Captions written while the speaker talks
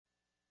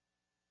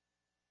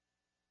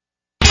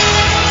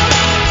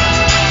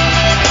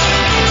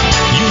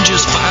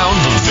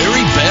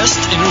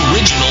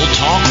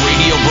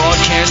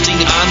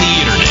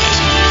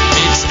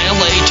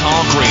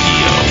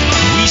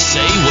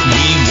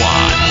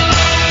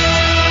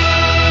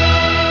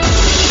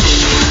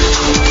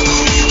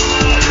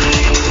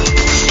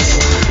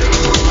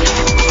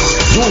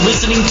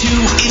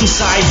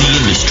Inside the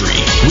Industry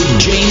with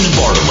James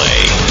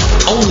Bartolet.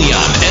 Only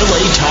on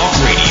LA Talk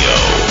Radio.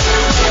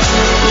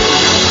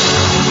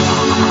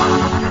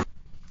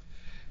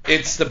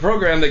 It's the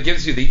program that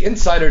gives you the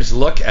insider's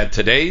look at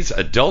today's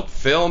adult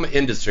film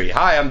industry.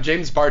 Hi, I'm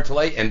James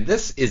Bartolet, and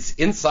this is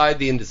Inside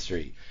the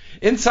Industry.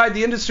 Inside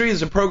the Industry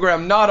is a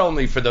program not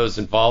only for those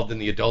involved in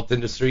the adult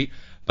industry,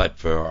 but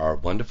for our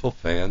wonderful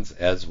fans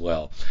as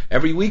well.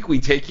 Every week we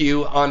take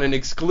you on an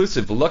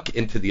exclusive look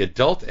into the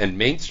adult and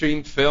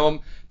mainstream film,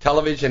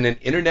 television, and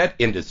internet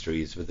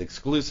industries with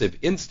exclusive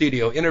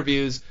in-studio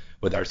interviews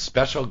with our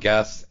special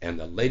guests and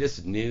the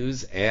latest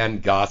news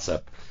and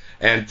gossip.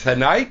 And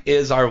tonight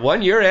is our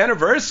 1-year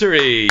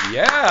anniversary.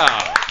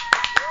 Yeah.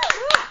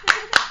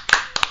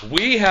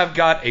 We have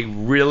got a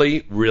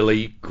really,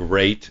 really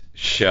great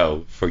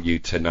show for you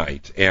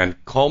tonight. And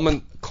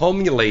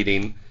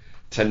culminating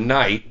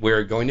tonight,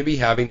 we're going to be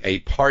having a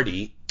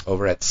party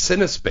over at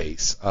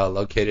Cinespace,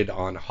 located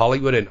on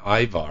Hollywood and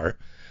Ivar.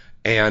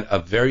 And a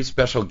very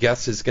special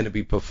guest is going to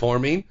be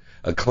performing.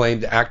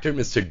 Acclaimed actor,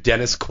 Mr.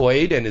 Dennis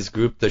Quaid, and his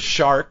group, The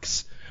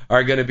Sharks,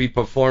 are going to be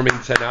performing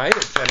tonight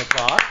at 10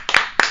 o'clock.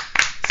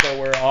 So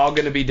we're all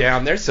going to be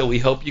down there. So we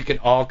hope you can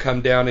all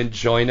come down and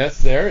join us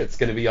there. It's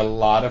going to be a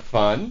lot of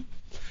fun.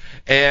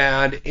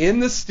 And in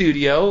the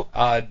studio,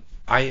 I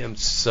am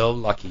so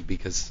lucky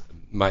because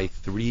my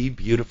 3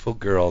 beautiful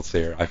girls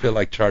here. I feel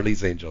like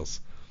Charlie's Angels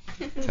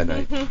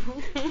tonight.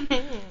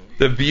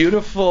 The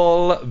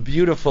beautiful,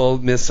 beautiful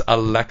Miss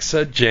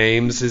Alexa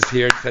James is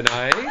here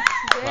tonight.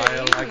 Hi,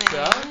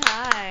 Alexa.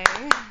 Hi.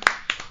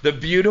 The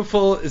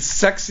beautiful,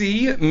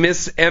 sexy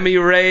Miss Emmy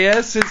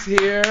Reyes is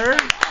here.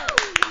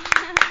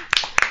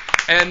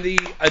 And the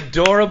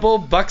adorable,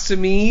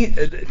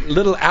 buxomy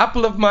little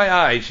apple of my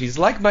eye. She's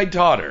like my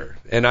daughter.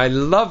 And I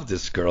love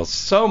this girl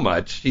so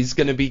much. She's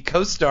going to be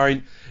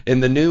co-starring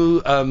in the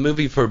new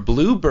movie for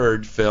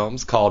Bluebird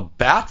Films called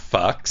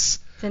Batfucks.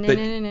 Sorry.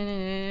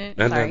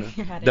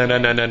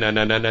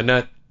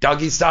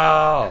 Doggy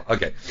style.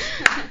 Okay.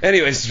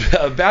 Anyways,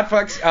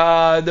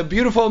 Batfucks. The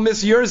beautiful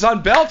Miss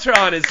Yurzon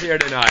Beltran is here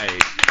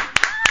tonight.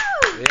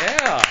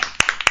 Yeah.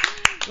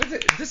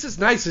 This is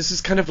nice. This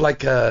is kind of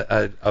like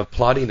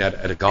applauding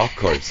at a golf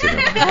course. You know?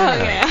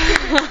 Oh, yeah.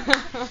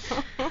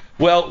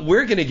 Well,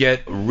 we're going to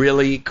get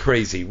really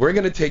crazy. We're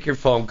going to take your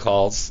phone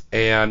calls,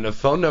 and the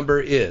phone number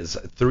is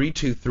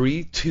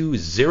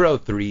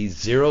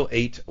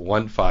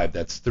 323-203-0815.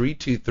 That's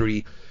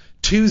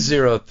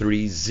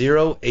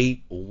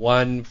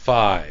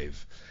 323-203-0815.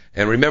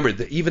 And remember,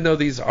 that even though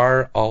these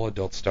are all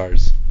adult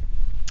stars,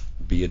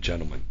 be a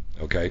gentleman,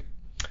 okay?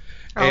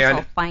 Or else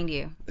I'll find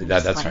you.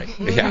 That's right.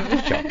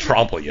 Yeah, she'll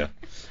trample you.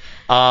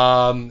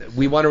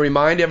 We want to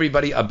remind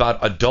everybody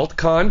about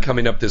AdultCon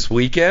coming up this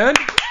weekend.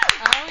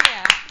 Oh,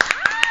 yeah.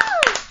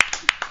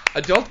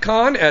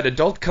 AdultCon at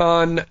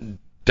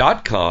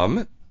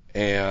adultcon.com.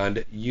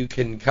 And you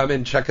can come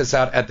and check us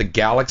out at the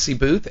Galaxy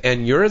booth.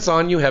 And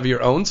Yurzon, you have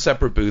your own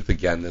separate booth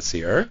again this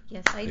year.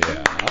 Yes, I do.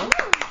 Yeah.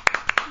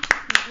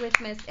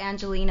 With Miss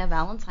Angelina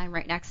Valentine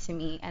right next to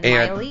me and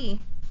Miley.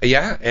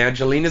 Yeah,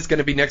 Angelina's going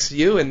to be next to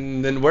you,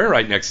 and then we're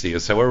right next to you.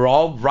 So we're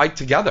all right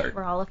together.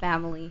 We're all a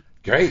family.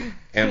 Great.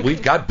 And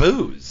we've got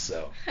booze,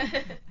 so.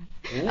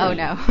 Oh,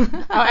 no.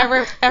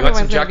 Everyone's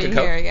going to be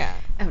here, yeah.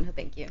 Oh, no,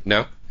 thank you.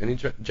 No? Any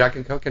Jack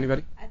and Coke,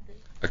 anybody? I do.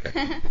 Okay.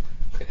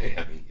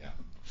 I mean, yeah.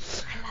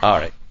 All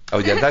right. Oh,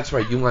 yeah, that's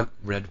right. You want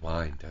red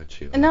wine, don't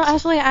you? No,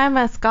 actually, I'm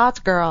a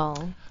Scotch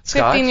girl.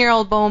 Scotch?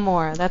 15-year-old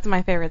Bowmore. That's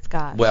my favorite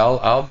Scotch. Well,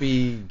 I'll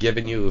be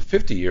giving you a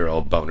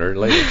 50-year-old boner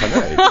later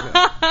tonight.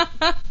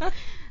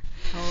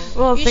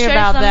 We'll see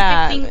about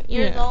that. 15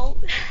 years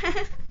old.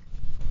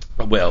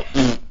 Well,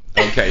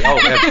 okay. Oh,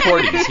 at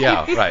 40s.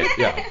 Yeah, right.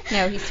 Yeah.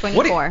 No, he's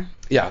 24.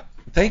 Yeah.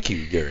 Thank you,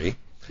 Yuri.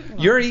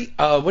 Yuri,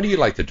 what do you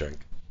like to drink?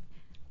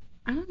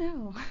 I don't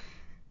know.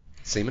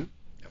 Semen?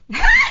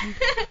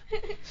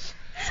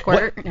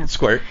 Squirt? What? No.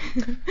 Squirt.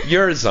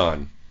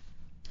 Yurzon.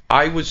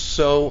 I was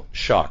so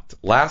shocked.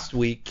 Last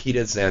week,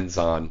 Kita Zen's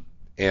on,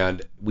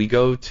 and we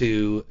go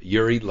to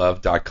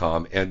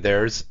yurilove.com, and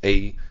there's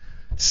a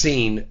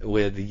scene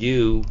with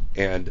you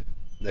and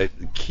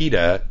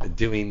Kita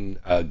doing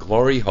a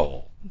glory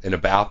hole in a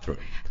bathroom.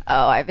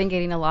 Oh, I've been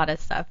getting a lot of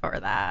stuff for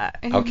that.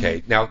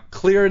 Okay, now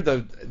clear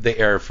the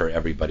air for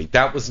everybody.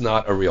 That was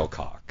not a real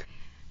cock.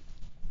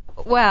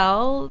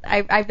 Well,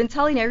 I've been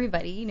telling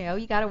everybody,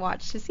 you got to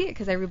watch to see it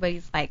because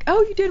everybody's like,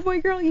 oh, you did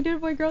boy girl,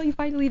 you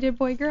finally did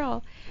boy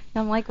girl.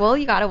 And I'm like, well,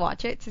 you got to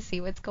watch it to see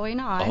what's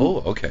going on.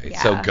 Oh, okay.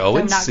 Yeah, so go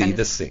and I'm see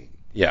the scene.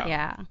 Yeah.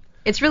 Yeah.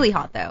 It's really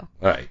hot, though.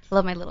 All right. I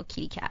love my little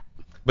kitty cat.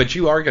 But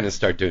you are going to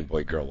start doing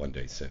boy girl one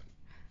day soon.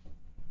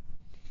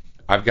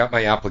 I've got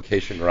my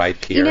application right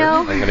here.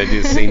 I'm going to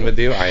do a scene with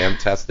you. I am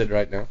tested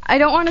right now. I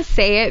don't want to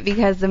say it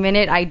because the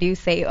minute I do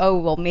say, oh,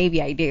 well,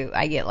 maybe I do,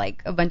 I get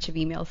like a bunch of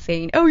emails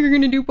saying, oh, you're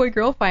going to do boy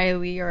girl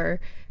finally, or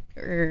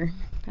I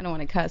don't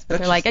want to cuss, but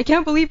they're like, I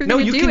can't believe you're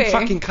going to do it. No, you can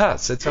fucking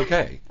cuss. It's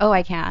okay. Oh,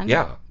 I can?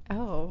 Yeah.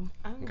 Oh.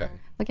 Okay.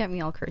 Look at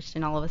me all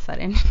Christian all of a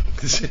sudden.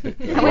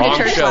 I went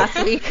to church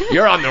last week.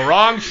 You're on the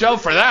wrong show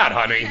for that,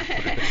 honey.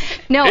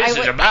 No, this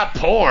is about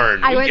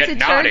porn. I went get to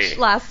naughty. church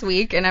last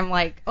week, and I'm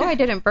like, oh, I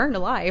didn't burn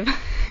alive.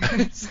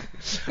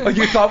 Oh,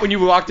 you thought when you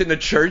walked into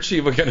church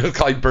you were going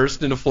to like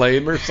burst into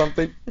flame or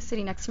something? I was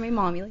sitting next to my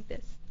mommy like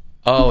this.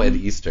 Oh, at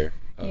Easter.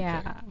 Okay.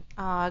 Yeah.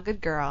 Aw, good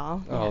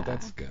girl. Oh, Yeah.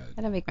 that's good.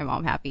 That'll make my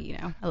mom happy, you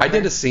know. I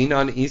did a scene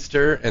on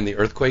Easter, and the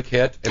earthquake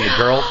hit, and the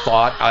girl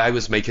thought I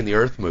was making the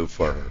earth move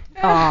for her.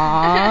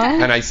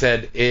 Aww. And I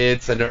said,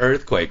 it's an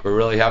earthquake. We're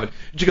really having...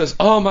 And she goes,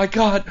 oh, my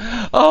God,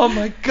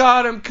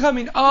 I'm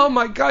coming. Oh,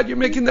 my God, you're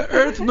making the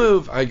earth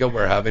move. I go,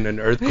 we're having an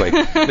earthquake.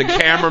 The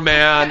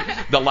cameraman,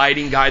 the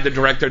lighting guy, the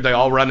director, they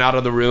all run out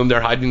of the room. They're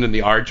hiding in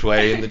the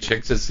archway, and the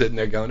chick's just sitting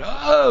there going,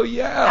 oh,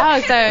 yeah.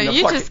 Oh, so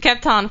you just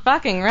kept on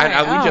fucking, right?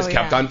 And we just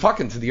kept on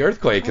fucking to the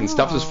earthquake, and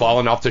stuff was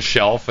falling off the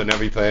shelf and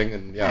everything.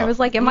 And yeah. I was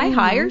like, am I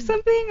high or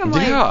something? I'm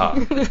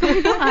like, what's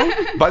going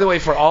on? By the way,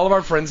 for all of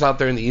our friends out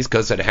there in the East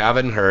Coast that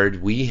haven't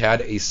heard, we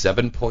had a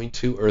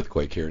 7.2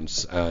 earthquake here in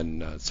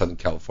Southern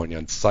California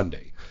on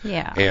Sunday.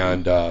 Yeah.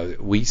 And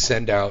we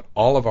send out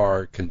all of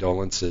our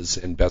condolences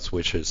and best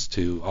wishes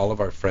to all of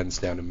our friends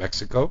down in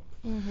Mexico,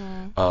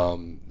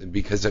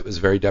 because it was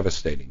very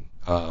devastating.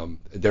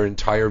 Their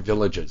entire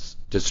villages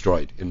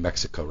destroyed in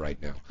Mexico right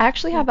now. I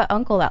actually have an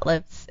uncle that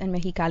lives in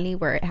Mexicali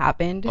where it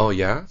happened. Oh,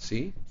 yeah?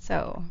 See?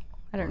 So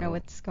I don't know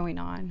what's going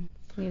on.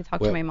 I need to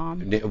talk to my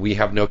mom. We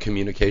have no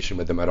communication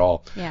with them at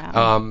all.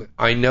 Yeah.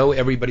 I know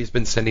everybody's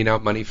been sending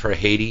out money for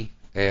Haiti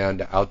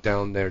and out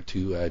down there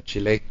to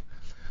Chile,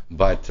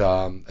 but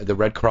the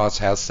Red Cross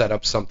has set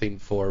up something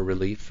for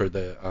relief for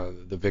the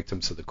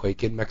victims of the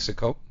quake in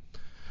Mexico.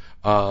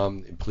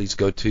 Please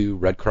go to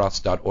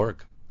redcross.org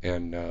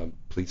and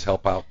please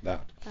help out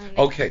that.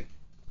 Okay.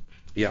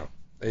 Yeah.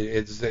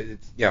 It's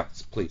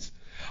yes, please.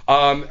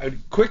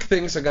 Quick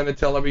things I'm going to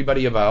tell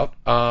everybody about.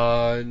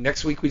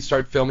 Next week we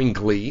start filming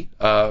Glee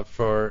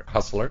for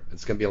Hustler.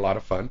 It's going to be a lot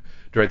of fun.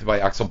 Directed by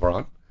Axel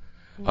Braun,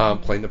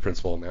 playing the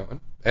principal in that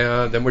one.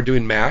 And then we're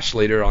doing MASH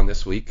later on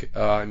this week.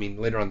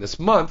 Later on this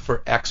month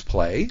for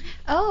X-Play.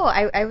 Oh,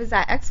 I was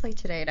at X-Play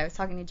today, and I was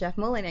talking to Jeff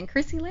Mullen, and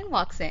Chrissy Lynn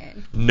walks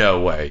in.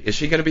 No way. Is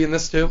she going to be in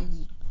this too?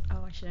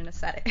 Oh, I shouldn't have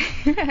said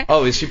it.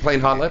 Oh, is she playing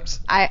Hot Lips?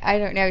 I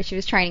don't know. She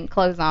was trying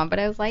clothes on, but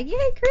I was like,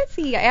 yay,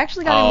 Chrissy. I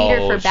actually got to meet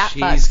her for Bat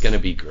Fucks. She's going to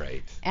be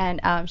great.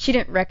 And she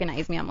didn't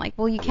recognize me. I'm like,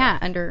 well, you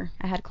can't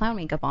I had clown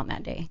makeup on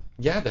that day.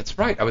 Yeah, that's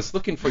right. I was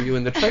looking for you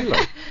in the trailer.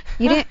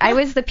 You didn't? I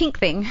was the pink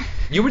thing.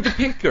 You were the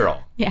pink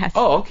girl? Yes.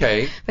 Oh,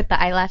 okay. With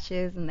the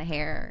eyelashes and the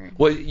hair.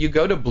 Well, you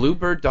go to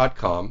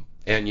bluebird.com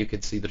and you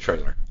can see the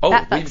trailer. Oh,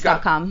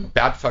 Batfucks.com.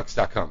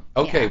 Batfucks.com.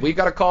 Okay, we've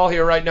got a call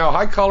here right now.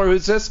 Hi, caller.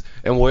 Who's this?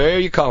 And where are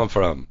you calling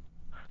from?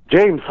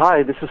 James,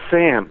 hi, this is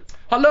Sam.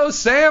 Hello,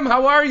 Sam.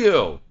 How are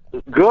you?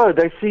 Good.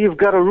 I see you've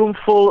got a room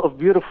full of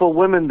beautiful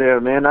women there,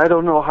 man. I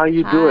don't know how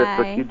you do it,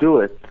 but you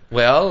do it.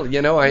 Well,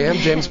 I am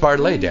James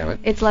Bartley, damn it.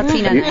 It's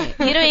Latina night.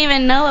 You don't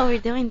even know what we're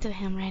doing to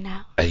him right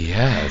now.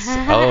 Yes.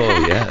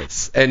 Oh,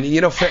 yes. And,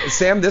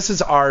 Sam, this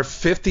is our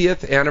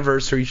 50th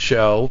anniversary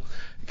show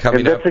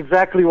coming up. That's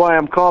exactly why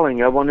I'm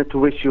calling. I wanted to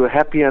wish you a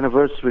happy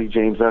anniversary,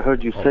 James. I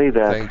heard you say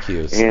that. Thank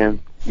you. And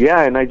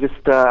yeah, and I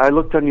just I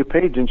looked on your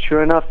page, and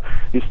sure enough,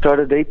 you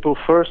started April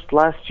 1st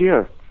last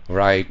year.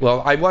 Right.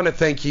 Well, I want to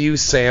thank you,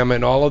 Sam,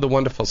 and all of the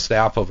wonderful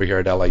staff over here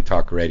at LA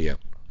Talk Radio.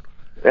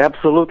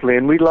 Absolutely,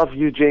 and we love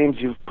you, James.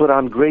 You've put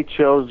on great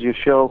shows. Your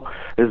show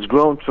has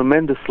grown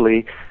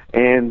tremendously,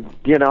 and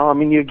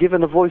you're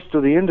giving a voice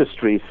to the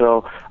industry.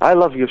 So I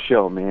love your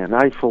show, man.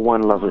 I, for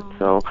one, love it.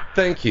 So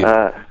thank you.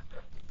 So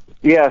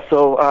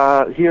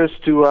here's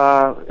to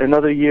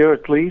another year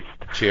at least.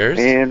 Cheers.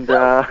 And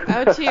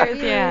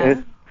cheers,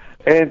 yeah.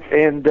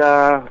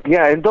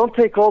 And don't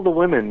take all the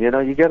women.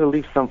 You got to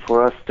leave some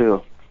for us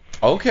too.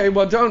 Okay,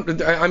 well,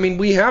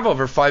 we have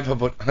over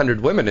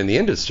 500 women in the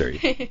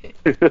industry.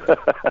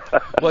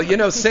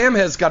 Well, Sam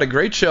has got a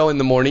great show in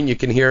the morning. You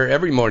can hear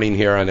every morning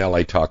here on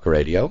LA Talk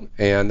Radio,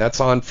 and that's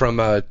on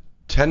from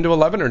 10 to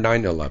 11 or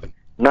 9 to 11?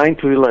 9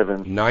 to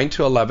 11. 9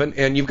 to 11,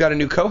 and you've got a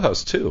new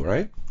co-host too,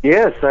 right?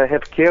 Yes, I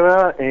have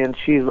Kara, and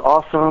she's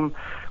awesome.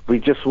 We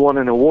just won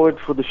an award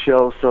for the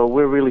show, so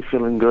we're really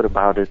feeling good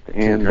about it.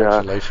 And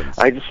congratulations.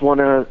 I just want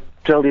to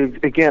tell you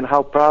again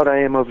how proud I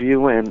am of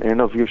you and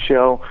of your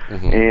show,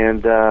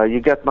 and you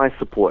got my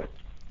support.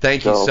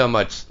 Thank you so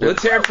much.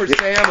 Let's hear it for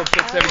Sam, who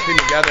puts everything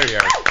together here.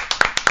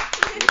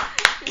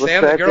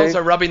 Sam, the girls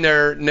are rubbing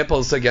their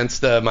nipples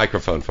against the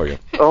microphone for you.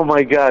 Oh,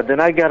 my God. Then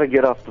I got to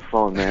get off the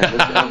phone, man.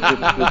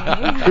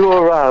 I'm too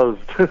aroused.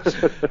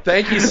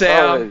 Thank you,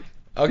 Sam.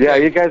 Okay. Yeah,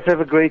 you guys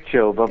have a great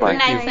show. Bye-bye.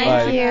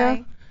 Thank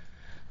you.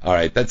 All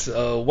right, that's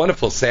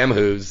wonderful. Sam,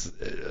 who's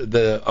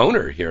the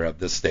owner here of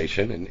this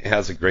station and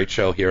has a great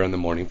show here in the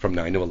morning from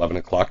 9 to 11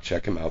 o'clock.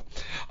 Check him out.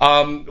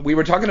 We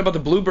were talking about the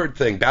Bluebird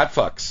thing,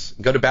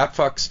 Batfucks. Go to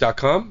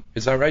batfucks.com.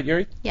 Is that right,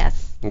 Yuri?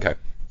 Yes. Okay.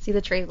 See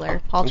the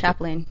trailer. Paul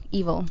Chaplin,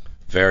 evil.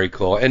 Very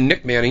cool. And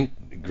Nick Manning,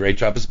 great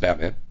job as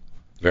Batman.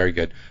 Very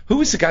good. Who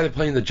was the guy that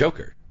played the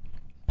Joker?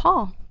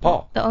 Paul.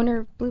 The owner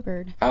of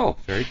Bluebird. Oh,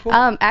 very cool.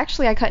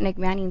 Actually, I cut Nick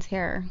Manning's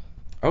hair.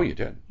 Oh, you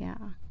did? Yeah.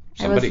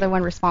 I was the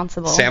one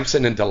responsible.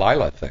 Samson and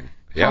Delilah thing.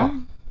 Yeah.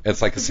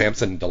 It's like a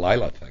Samson and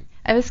Delilah thing.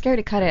 I was scared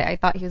to cut it. I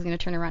thought he was going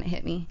to turn around and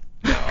hit me.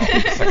 No,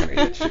 he's not going to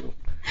hit you.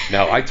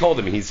 No, I told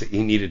him he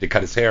needed to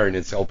cut his hair, and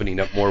it's opening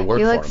up more work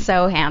He for him. looks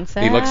so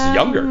handsome. He looks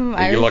younger.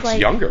 I He was looks like,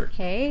 younger.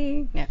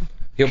 Hey. No.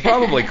 He'll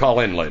probably call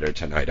in later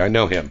tonight. I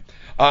know him.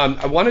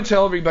 I want to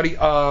tell everybody,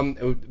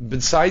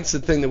 besides the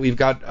thing that we've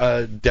got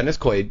Dennis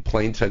Quaid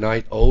playing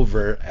tonight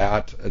over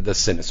at the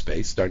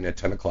CineSpace starting at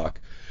 10 o'clock,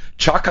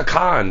 Chaka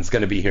Khan's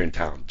going to be here in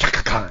town.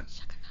 Chaka Khan.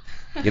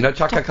 You know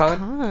Chaka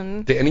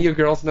Khan? Do any of you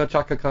girls know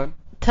Chaka Khan?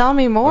 Tell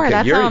me more. Okay,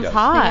 that Yuri sounds does.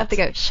 hot. I have to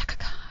go, Shaka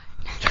Khan.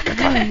 Chaka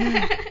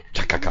Khan.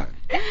 Chaka Khan.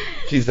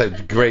 She's a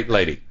great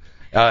lady.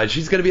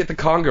 She's going to be at the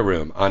Conga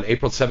Room on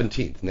April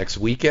 17th, next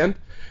weekend.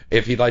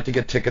 If you'd like to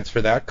get tickets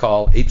for that,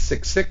 call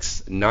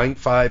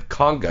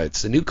 866-95-CONGA.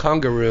 It's the new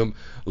Conga Room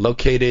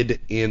located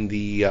in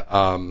the,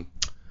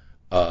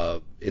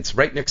 it's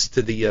right next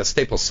to the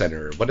Staples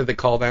Center. What do they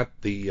call that?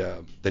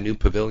 The new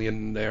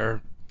pavilion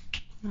there?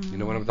 You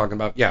know what I'm talking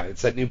about? Yeah,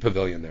 it's that new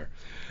pavilion there.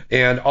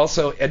 And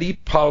also, Eddie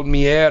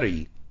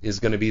Palmieri is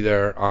going to be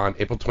there on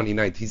April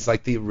 29th. He's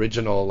like the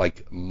original,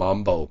 like,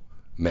 Mambo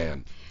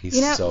man. He's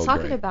so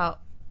talking great. about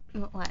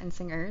Latin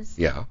singers.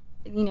 Yeah.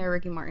 You know,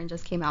 Ricky Martin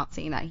just came out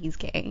saying that he's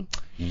gay.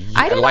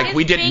 I didn't like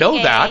we didn't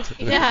know that.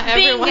 Yeah,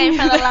 Being everyone. gay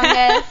for the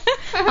longest.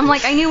 I'm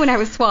like, I knew when I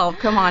was 12.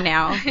 Come on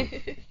now.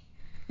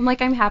 I'm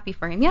like, I'm happy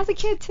for him. He has a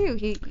kid too.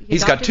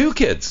 He's got 2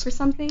 kids. or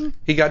something.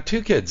 He got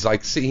 2 kids.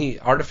 Like, see, he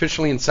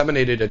artificially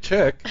inseminated a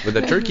chick with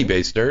a turkey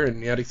baster,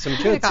 and he had some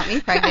He kids. got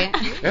me pregnant.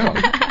 Yeah.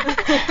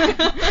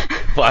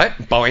 What?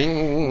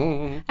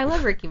 Boing. I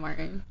love Ricky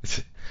Martin.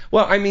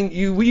 Well, I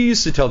mean, we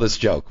used to tell this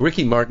joke.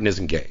 Ricky Martin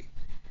isn't gay,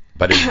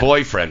 but his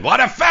boyfriend, what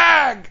a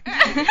fag!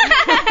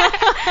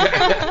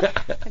 I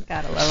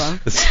gotta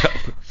love him. So,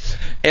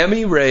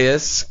 Emmy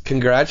Reyes,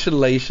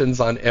 congratulations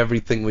on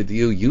everything with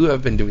you. You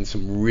have been doing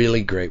some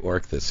really great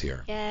work this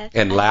year. Yes.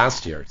 And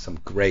last year, some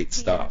great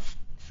stuff.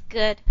 It's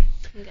good.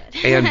 Good.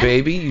 And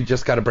baby, you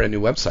just got a brand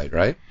new website,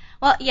 right?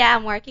 Well, yeah,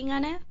 I'm working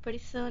on it. Pretty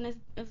soon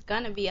it's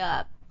gonna be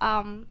up.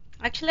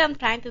 Actually, I'm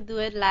trying to do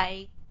it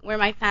like what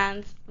my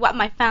fans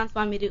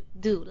want me to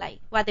do, like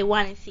what they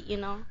want to see, you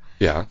know.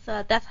 Yeah.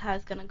 So that's how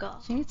it's gonna go.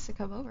 She needs to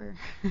come over.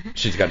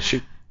 She's got to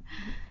shoot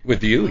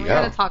with you, We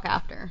yeah. gotta talk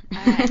after.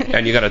 Alright.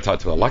 And you got to talk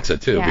to Alexa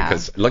too, Yeah.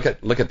 because look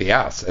at the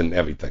ass and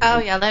everything. Oh,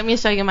 yeah. Let me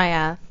show you my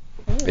ass.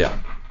 Yeah.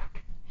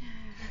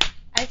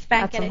 I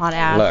spank That's it. a hot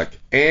ass. Look,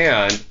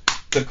 and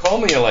to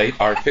culminate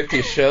our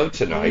 50th show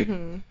tonight,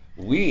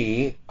 Mm-hmm.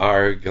 we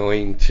are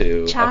going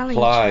to Challenge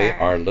apply her.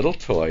 our little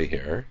toy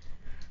here.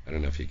 I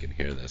don't know if you can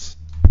hear this.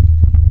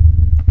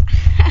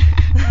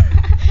 You're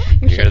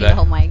You hear shaking that? the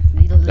whole mic.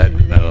 That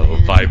little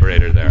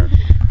vibrator there.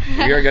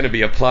 We are going to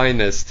be applying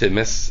this to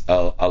Miss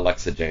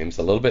Alexa James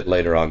a little bit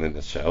later on in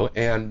the show,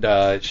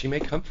 and she may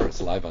come for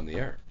us live on the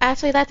air.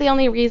 Actually, that's the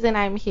only reason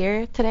I'm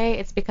here today.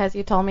 It's because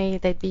you told me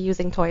they'd be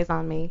using toys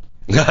on me.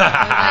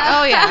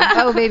 Oh yeah.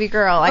 Oh baby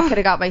girl, I could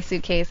have got my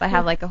suitcase. I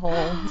have like a whole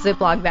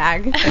Ziploc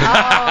bag.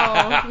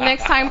 Oh,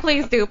 next time,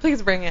 please do.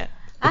 Please bring it.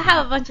 I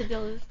have a bunch of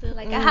deals too.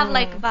 Like I have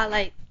like about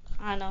like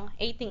I don't know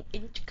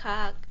 18-inch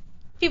cock.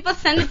 People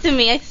send it to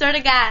me. I swear to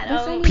God.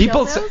 Oh.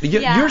 People,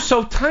 Yeah. you're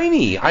so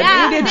tiny. Yeah,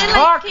 I'm 8-inch they're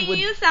cock. like, can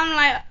you use some?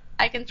 Like,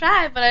 I can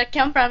try, but I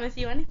can't promise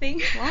you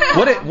anything.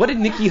 What did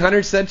Nikki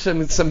Hunter said?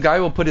 Some guy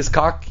will put his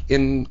cock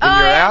in your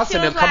yeah, ass she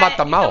and it'll was come like, out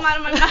the "It mouth. Come out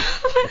of my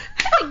mouth.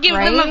 Give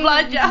them a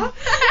blowjob.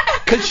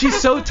 Because she's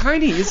so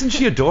tiny. Isn't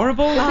she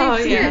adorable? Oh,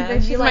 yeah.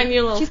 And She's my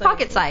new little She's thing.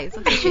 pocket size.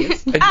 That's what she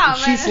is. And Oh,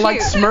 she's man, like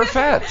cute.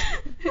 Smurfette.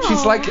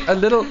 She's like a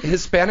little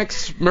Hispanic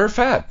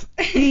Smurfette.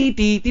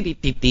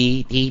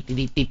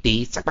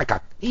 Suck my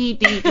cock. You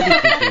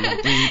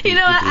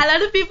know what? A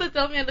lot of people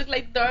tell me I look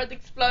like Dora the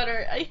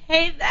Explorer. I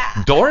hate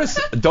that. Dora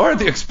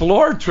the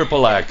Explorer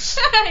Triple X.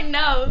 I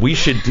know. We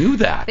should do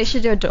that. They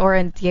should do a Dora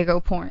and Diego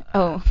porn.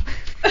 Oh.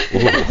 Ooh.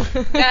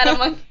 God,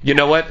 I'm on. You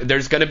know what?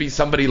 There's going to be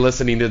somebody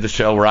listening to the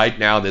show right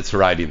now that's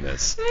writing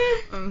this.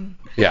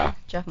 Yeah.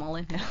 Jeff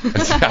Mullen.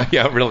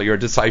 Yeah, really, or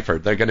Decipher.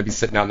 They're going to be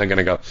sitting down and they're going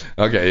to go,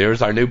 okay,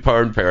 here's our new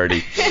porn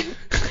parody.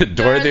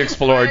 Dora the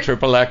Explorer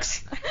Triple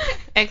X.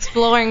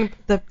 Exploring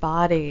the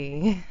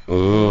body.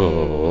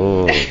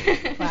 Ooh.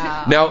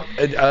 Wow. Now,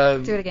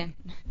 Do it again.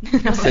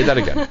 say that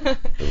again.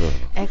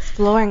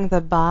 Exploring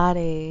the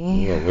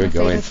body. Well, we're Say it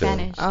going in to.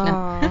 Spanish.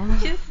 No. Oh.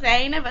 She's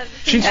saying it, but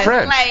She's it's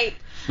French. Like,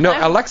 No,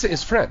 Alexa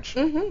is French.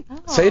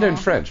 Mm-hmm. Say it in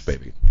French,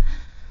 baby.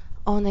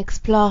 On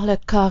explore le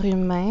corps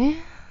humain.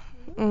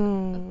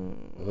 Mm.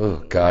 Oh,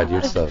 God,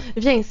 you're so.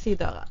 Viens ici,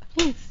 Dora.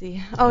 Viens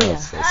ici. Oh, You're yeah.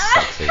 so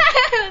sexy.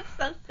 it's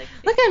so sexy.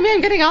 Look at me, I'm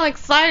getting all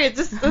excited.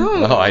 Just,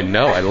 ooh. Oh, I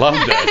know. I love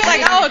It's this.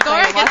 like, oh,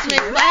 Dora gets me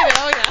excited.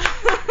 Oh, yeah.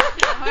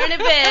 Horny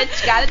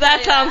bitch. Gotta That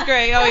do sounds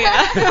great. Oh,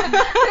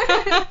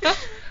 yeah.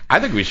 I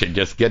think we should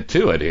just get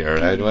to it here.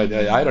 I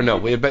don't know.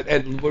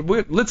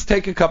 Let's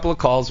take a couple of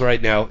calls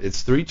right now.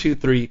 It's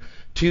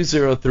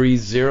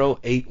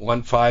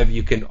 323-203-0815.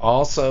 You can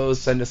also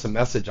send us a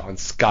message on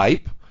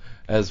Skype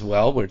as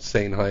well. We're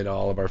saying hi to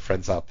all of our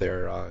friends out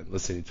there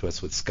listening to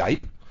us with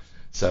Skype.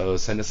 So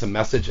send us a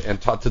message and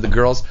talk to the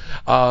girls.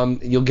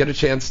 You'll get a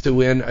chance to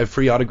win a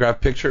free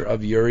autographed picture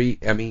of Yuri,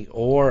 Emmy,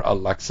 or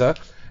Alexa.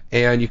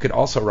 And you could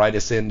also write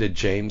us in to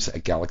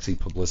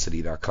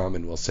james@galaxypublicity.com,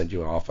 and we'll send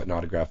you off an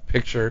autographed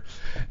picture.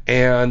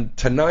 And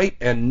tonight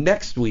and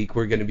next week,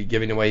 we're going to be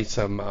giving away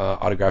some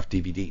autographed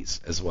DVDs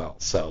as well.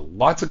 So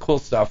lots of cool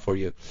stuff for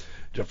you,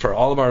 for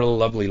all of our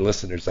lovely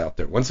listeners out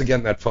there. Once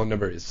again, that phone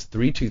number is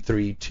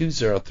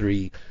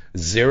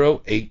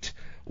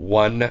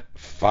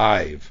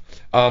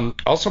 323-203-0815.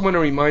 Also want to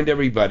remind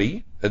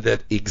everybody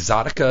that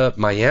Exotica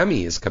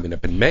Miami is coming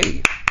up in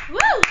May. Woo!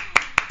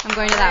 I'm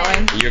going to that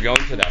one. You're going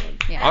to that one.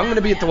 Yeah. I'm going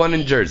to be at the one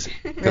in Jersey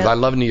because I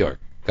love New York.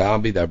 I'll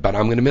be there, but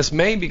I'm going to miss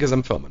May because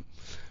I'm filming.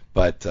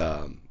 But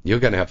you're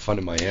going to have fun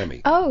in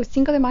Miami. Oh,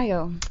 Cinco de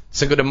Mayo.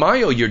 Cinco de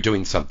Mayo, you're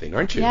doing something,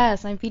 aren't you?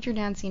 Yes, I'm feature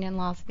dancing in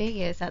Las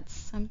Vegas.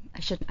 That's I'm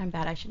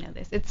bad. I should know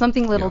this. It's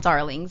something Little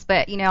Darlings,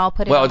 but I'll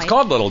put it. Well, on it's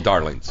called Little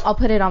Darlings. I'll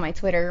put it on my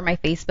Twitter, my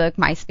Facebook,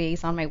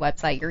 MySpace, on my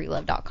website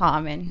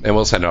yurilove.com, and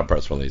we'll send out a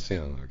press release.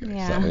 Okay.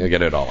 Yeah. So we'll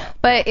get it all out.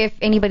 But if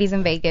anybody's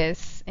in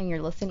Vegas and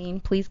you're listening,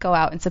 please go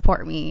out and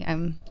support me.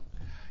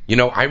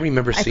 I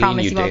remember seeing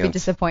promise you you dance. won't be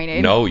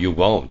disappointed. No, you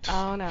won't.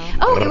 Oh, no.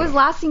 Oh, it was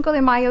last Cinco de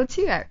Mayo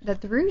too, at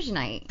the Rouge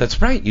night. That's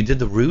right. You did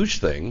the Rouge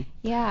thing.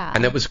 Yeah.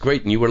 And that was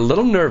great. And you were a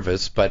little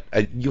nervous, but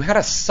you had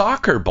a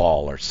soccer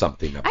ball or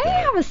something up I there.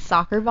 didn't have a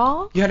soccer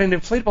ball. You had an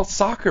inflatable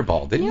soccer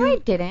ball, didn't No, you? I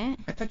didn't.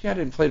 I thought you had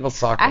an inflatable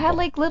soccer I ball. had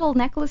like little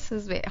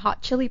necklaces with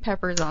hot chili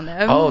peppers on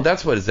them. Oh,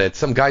 that's what it is.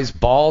 Some guy's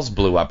balls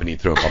blew up and he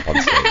threw them up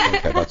on stage.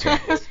 Okay, that's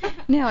what it was.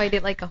 No, I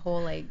did like a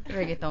whole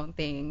reggaeton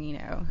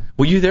thing,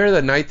 Were you there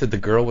the night that the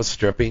girl was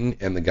stripping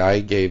and the guy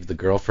gave the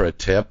girl for a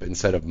tip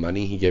instead of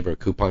money? He gave her a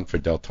coupon for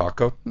Del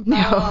Taco.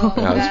 No.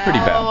 No, it's pretty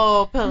bad.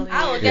 Oh, please.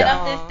 I will get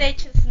off the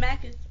stage and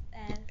smack his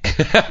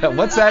ass.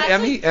 What's that,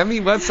 Emmy? Emmy,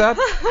 what's that?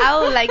 I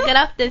will get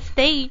off the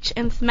stage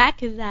and smack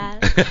his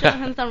ass. Show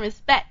him some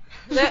respect.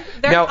 They're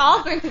Now,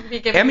 all going to be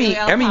giving me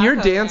El Emmy, you're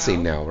Taco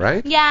dancing now,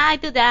 right? Yeah, I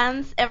do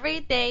dance every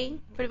day,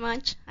 pretty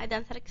much. I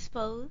dance at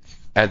Exposed.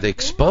 At the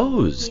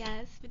Exposed.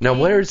 Yes. Now,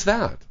 where's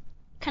that?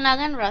 Canaga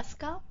and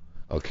Roscoe.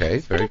 Okay,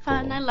 It's very pretty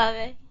fun. cool. I love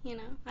it.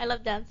 I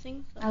love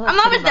dancing. So. I love I'm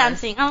always pretty bars.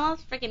 dancing. I'm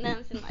always freaking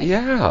dancing.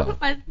 Yeah.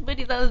 My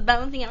booty's always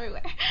bouncing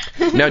everywhere.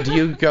 Now, do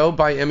you go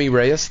by Emmy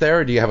Reyes there,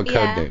 or do you have a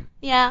code name?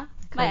 Yeah,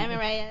 by Emmy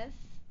Reyes.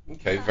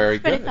 Okay, very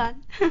It's pretty good.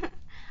 fun.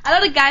 A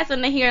lot of guys,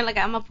 when they hear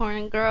I'm a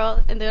porn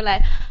girl, and they're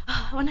like,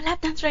 oh, I want to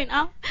lap dance right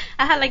now.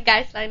 I had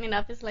guys lining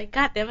up. It's like,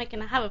 God damn it,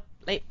 can I have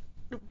a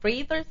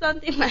breathe or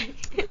something?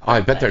 Oh,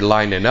 I bet they're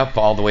lining up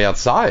all the way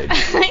outside.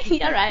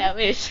 Yeah, right. I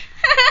wish.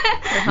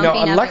 They're Now,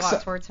 humping as I Alexa-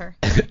 walk towards her.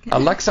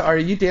 Alexa, are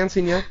you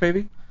dancing yet,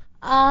 baby?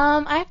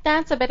 I've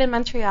danced a bit in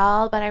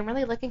Montreal, but I'm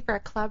really looking for a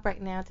club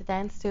right now to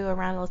dance to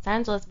around Los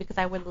Angeles because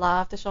I would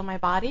love to show my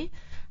body.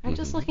 I'm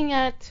just looking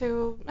I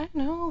don't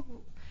know,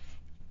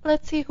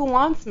 let's see who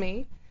wants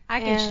me. I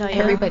can show you.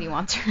 Everybody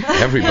wants her.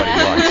 Everybody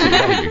wants you.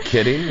 Are you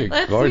kidding? You're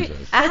Let's see.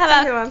 gorgeous. I Let's see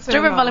have who a wants me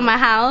stripper the pole in my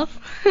most. house.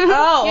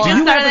 Oh, You Do can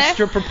you start have a there.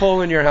 stripper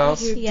pole in your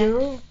house? You Yeah.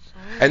 do?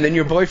 And then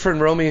your boyfriend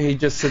Romeo, he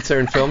just sits there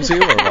and films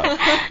you, or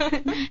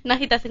what? No,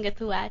 he doesn't get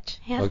to watch.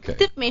 He has Okay. to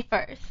tip me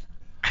first.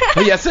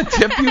 Oh, he has to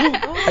tip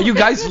you? You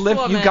guys live.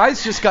 You woman.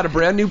 guys just got a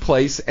brand new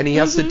place, and he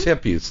has to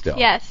tip you still.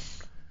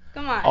 Yes.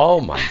 Come on.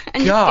 Oh my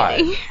I'm God.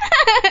 just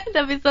kidding.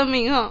 That'd be so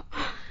mean, huh?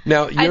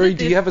 Now, Yuri, just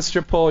do you do- have a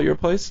strip pole at your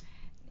place?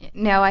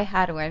 No, I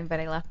had one, but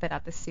I left it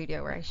at the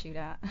studio where I shoot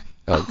at.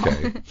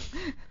 Okay.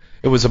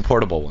 It was a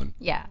portable one.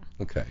 Yeah.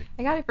 Okay.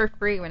 I got it for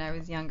free when I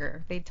was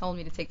younger. They told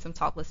me to take some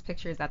topless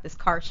pictures at this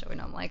car show,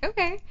 and I'm like,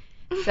 okay.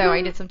 So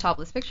I did some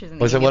topless pictures. And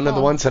they Was it gave me one a of the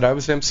phone. ones that I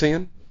was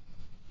emceeing?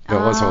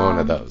 No, it wasn't one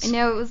of those.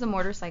 No, it was a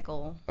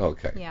motorcycle.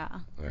 Okay. Yeah,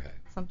 Okay.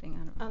 something. I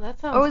don't know. Oh, that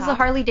sounds Oh, it was a hot.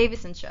 Harley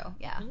Davidson show.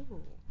 Yeah.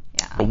 Ooh.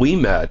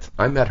 Yeah.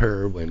 I met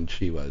her when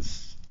she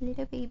was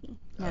Little baby.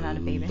 No, not a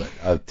baby.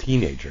 a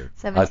teenager.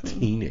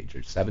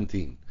 17.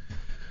 17.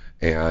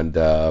 And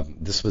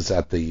this was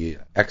at the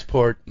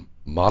Export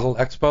Model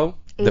Expo.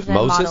 The Asian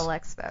Moses Model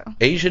Expo.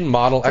 Asian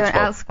Model Don't Expo.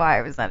 ask why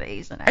I was not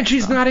Asian. And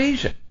she's Expo. not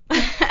Asian.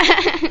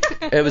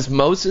 It was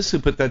Moses who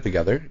put that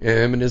together,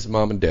 him and his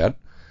mom and dad.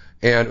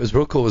 And it was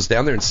real cool. It was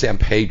down there in San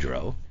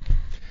Pedro.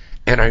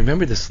 And I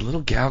remember this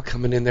little gal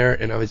coming in there,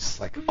 and I was just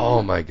like,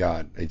 oh my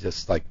God. It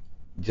just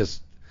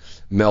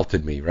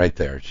melted me right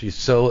there. She's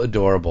so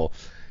adorable.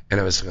 And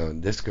I was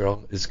going, this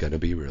girl is going to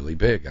be really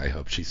big. I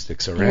hope she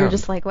sticks You around. were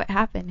just like, what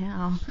happened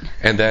now?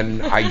 And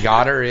then I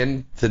got her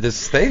into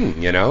this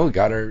thing,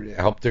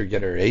 helped her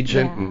get her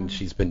agent, Yeah. and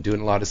she's been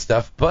doing a lot of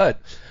stuff.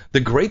 But the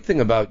great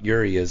thing about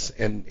Yuri is,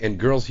 and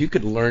girls, you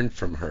could learn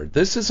from her.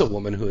 This is a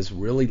woman who has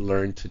really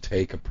learned to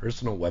take a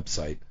personal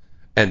website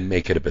and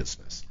make it a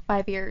business.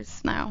 5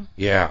 years now.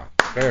 Yeah,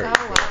 very Oh,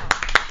 cool. wow.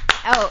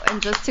 Oh,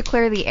 and just to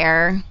clear the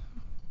air.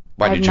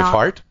 Why I've did you not-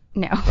 fart?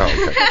 No.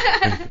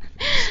 Oh,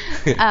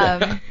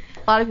 okay.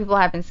 Well, lot of people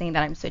have been saying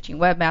that I'm switching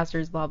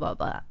webmasters, blah, blah,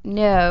 blah.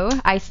 No,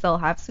 I still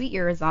have sweet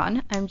ears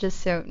on. I'm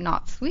just so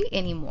not sweet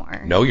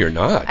anymore. No, you're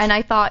not. And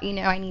I thought,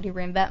 I need to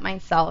reinvent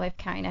myself. I've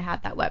kind of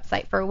had that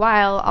website for a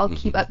while. I'll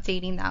keep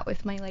updating that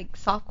with my like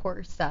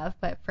softcore stuff,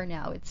 but for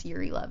now it's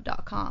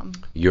yurilove.com.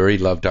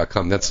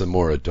 yurilove.com. That's a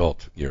more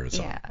adult Yurizon.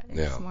 Yeah,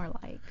 it's more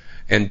like.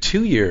 And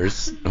 2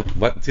 years.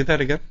 What? Do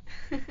that again?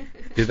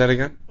 Do that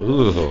again?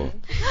 Ooh.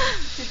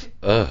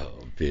 Oh,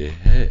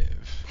 behave.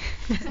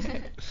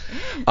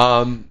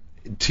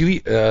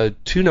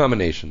 Two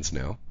nominations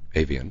now.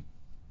 Avian.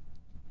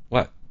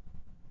 What?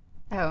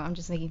 Oh, I'm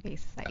just making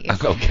faces at you.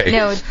 Okay.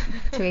 No,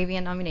 2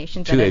 Avian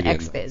nominations Two and an Avian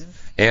XBiz.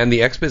 And the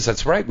XBiz,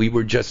 that's right.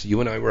 You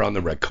and I were on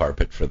the red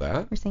carpet for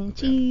that. We're saying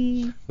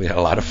cheese. We had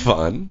a lot of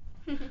fun.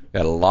 We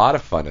had a lot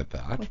of fun at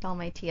that. With all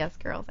my TS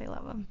girls, I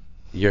love them.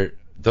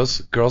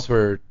 Those girls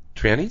were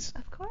trannies?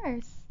 Of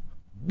course.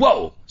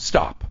 Whoa!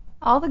 Stop.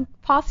 All the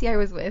posse I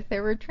was with, they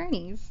were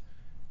trannies.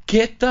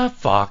 Get the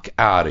fuck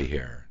out of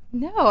here.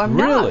 No, I'm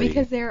not, Really?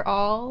 because they're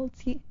all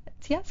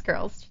TS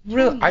girls.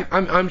 Really?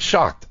 I'm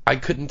shocked. I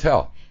couldn't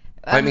tell.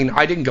 I mean,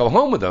 I didn't go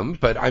home with them,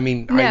 but I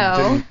mean,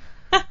 No.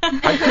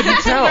 I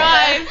couldn't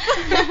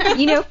tell.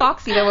 You know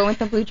Foxy, the one with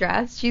the blue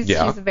dress? She's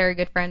Yeah. a very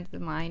good friend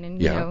of mine,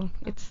 and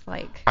it's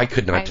like I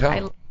could not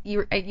tell.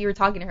 You were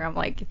talking to her. I'm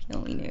like, if you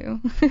only knew.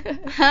 No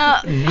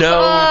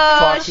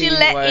fucking she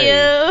let way.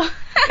 you.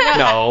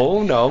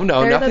 No,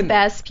 They're nothing. the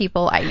best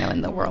people I know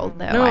in the world,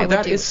 though. No, I would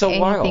that do is so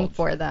anything wild.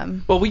 for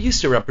them. Well, we used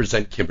to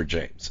represent Kimber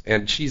James,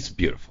 and she's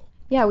beautiful.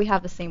 Yeah, we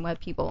have the same web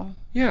people.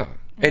 Yeah,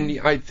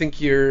 and I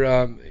think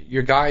your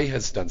guy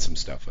has done some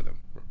stuff with him,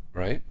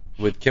 right?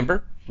 With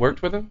Kimber,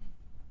 worked with him,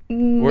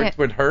 worked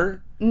with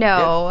her.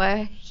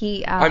 No,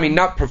 he. I mean,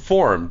 not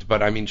performed,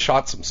 but I mean,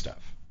 shot some stuff.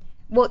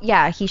 Well,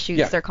 yeah, he shoots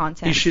Yeah, their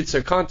content. He shoots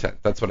their content.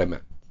 That's what I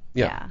meant.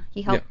 Yeah.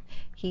 He helped.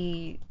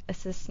 He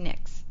assists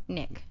Nick,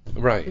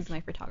 Right. who's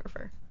my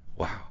photographer.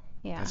 Wow.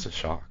 Yeah. That's a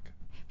shock.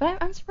 But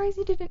I'm surprised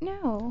you didn't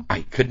know.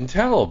 I couldn't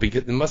tell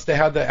because it must have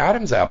had the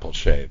Adam's apple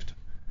shaved,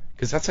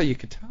 because that's how you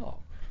could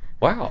tell.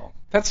 Wow,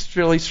 that's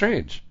really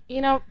strange.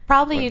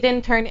 Probably you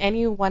didn't turn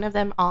any one of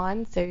them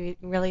on, so you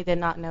really did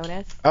not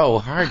notice. Oh,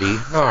 Hardy.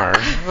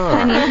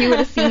 I mean, if you would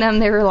have seen them,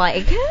 they were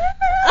like.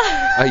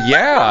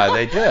 Yeah,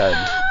 they did.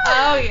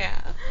 Oh, yeah.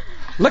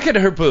 Look at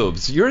her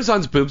boobs.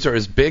 Yurizon's boobs are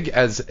as big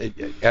as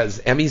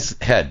Emmy's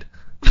head.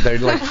 They're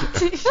like.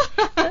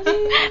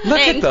 Look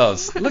at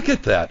those. Look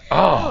at that.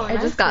 Oh. I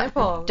just got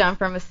done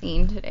from a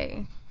scene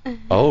today.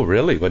 Oh,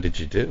 really? What did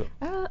you do?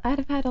 Oh,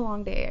 I've had a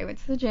long day. I went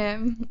to the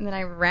gym, and then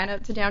I ran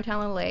up to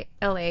downtown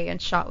LA and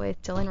shot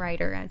with Dylan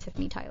Ryder and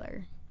Tiffany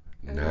Tyler.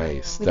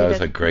 Nice. We Those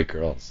did are great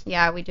girls.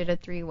 Yeah, we did a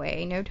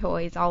 3-way, no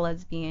toys, all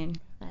lesbian.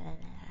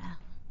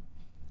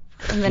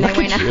 And then Look I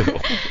went at up, you.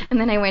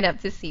 and then I went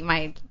up to see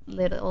my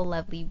little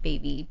lovely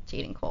baby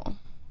Jaden Cole.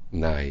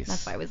 Nice.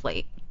 That's why I was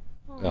late.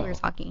 We were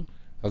talking.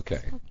 Okay.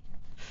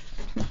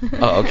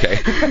 Oh, okay.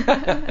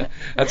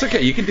 That's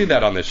okay. You can do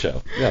that on this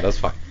show. Yeah, that's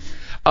fine.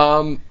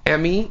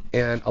 Emmy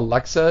and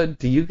Alexa,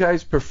 do you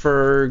guys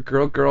prefer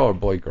girl or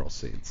boy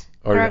scenes?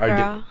 Or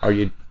Girl. are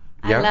you?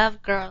 Yeah. I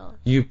love girls.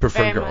 You prefer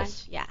very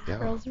girls. much. Yeah. Yeah.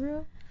 Girls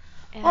rule.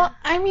 Yeah. Well,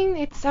 I mean,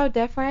 it's so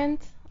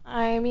different.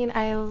 I mean,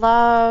 I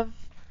love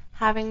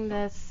having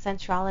this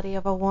sensuality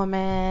of a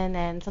woman,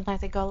 and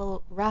sometimes they go a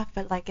little rough,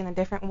 but like in a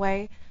different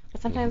way.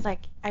 But sometimes, like,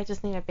 I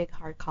just need a big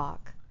hard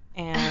cock,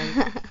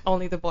 and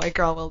only the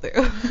boy-girl will do.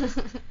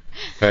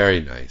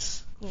 Very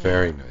nice.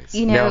 Very nice.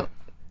 You know, Now,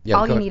 yeah,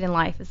 all go you ahead. need in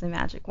life is a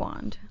magic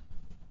wand.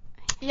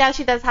 Yeah,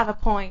 she does have a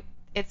point.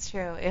 It's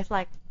true. If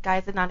like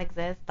guys did not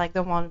exist, like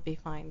the one would be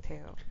fine too.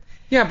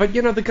 Yeah, but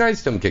the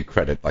guys don't get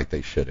credit like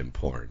they should in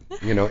porn.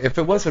 If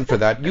it wasn't for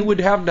that, you would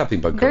have nothing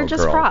but girl. They're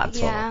just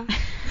props. That's all. Yeah.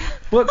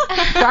 Well,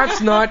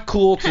 that's not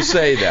cool to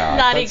say that.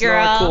 Naughty that's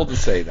girl. not cool to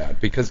say that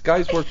because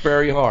guys work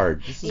very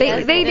hard. This is They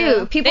very they cool.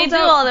 do. People They do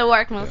don't. all the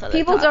work most of the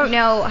People time. don't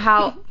know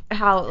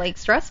how like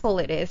stressful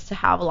it is to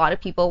have a lot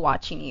of people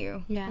watching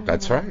you. Yeah.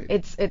 That's right.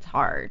 It's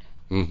hard.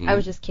 Mhm. I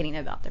was just kidding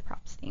about the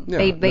props thing. Yeah,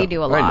 they no,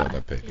 do a I lot. know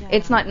that, baby. Yeah.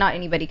 It's not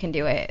anybody can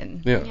do it.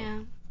 And Yeah. Yeah.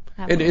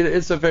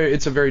 It's a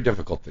very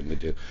difficult thing to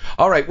do.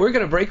 All right, we're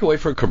going to break away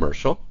for a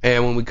commercial,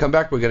 and when we come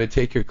back, we're going to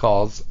take your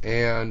calls,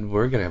 and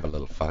we're going to have a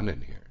little fun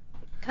in here.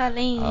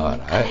 Colleen. All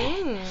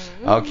right.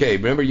 Okay,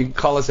 remember you can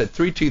call us at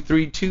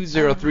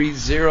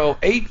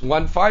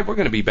 323-203-0815. We're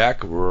going to be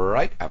back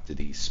right after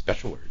these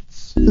special words.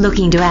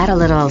 Looking to add a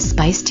little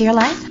spice to your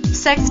life?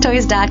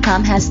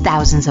 Sextoys.com has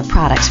thousands of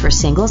products for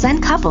singles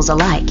and couples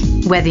alike.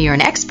 Whether you're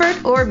an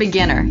expert or a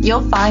beginner,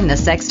 you'll find the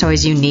sex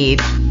toys you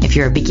need. If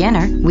you're a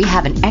beginner, we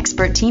have an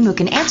expert team who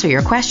can answer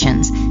your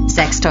questions.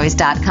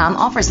 Sextoys.com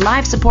offers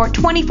live support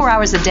 24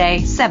 hours a day,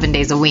 7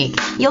 days a week.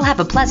 You'll have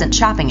a pleasant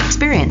shopping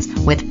experience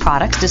with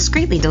products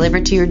discreetly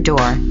delivered to your door.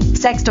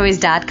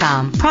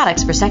 Sextoys.com,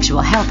 products for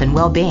sexual health and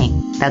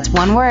well-being. That's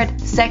one word,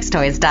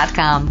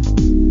 sextoys.com.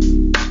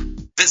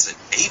 Visit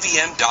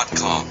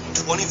avn.com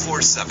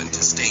 24/7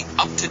 to stay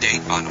up to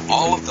date on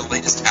all of the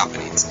latest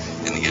happenings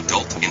in the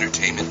adult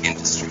entertainment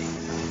industry.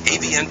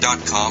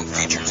 AVN.com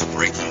features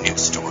breaking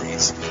news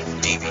stories,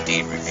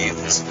 DVD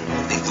reviews,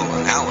 legal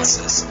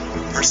analysis,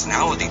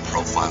 personality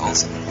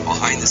profiles,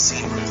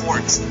 behind-the-scene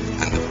reports,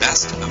 and the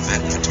best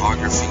event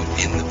photography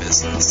in the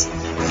business.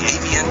 The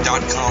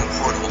AVN.com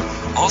portal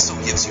also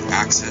gives you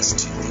access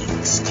to the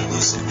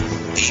exclusive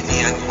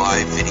AVN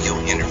Live video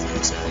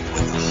interviews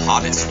with the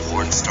hottest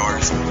porn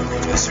stars,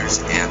 producers,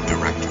 and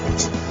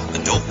directors.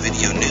 Adult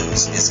Video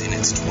News is in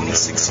its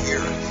 26th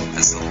year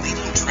as the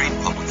leading trade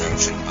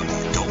publication of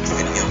the adult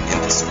video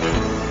industry.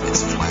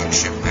 Its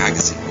flagship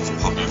magazine is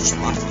published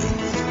monthly,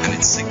 and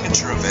its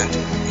signature event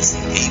is the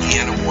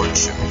AVN Award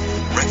Show,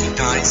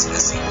 recognized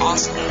as the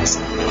Oscars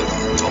of the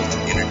adult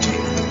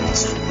entertainment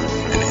industry,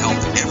 and held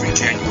every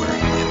January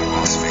in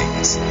Las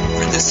Vegas.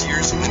 For this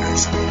year's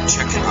winners,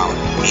 check out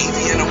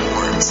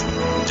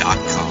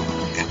avnawards.com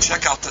and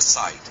check out the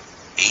site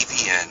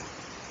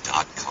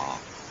avn.com.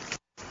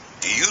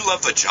 Do you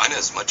love vagina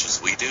as much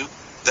as we do?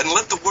 Then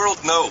let the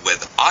world know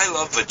with I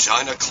Love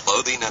Vagina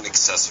clothing and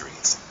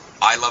accessories.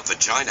 I Love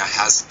Vagina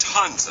has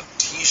tons of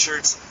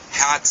t-shirts,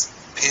 hats,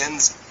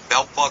 pins,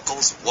 belt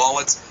buckles,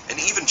 wallets, and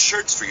even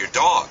shirts for your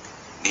dog.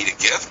 Need a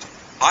gift?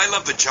 I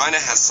Love Vagina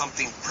has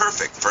something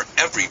perfect for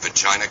every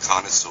vagina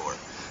connoisseur.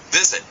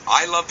 Visit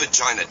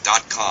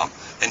ilovevagina.com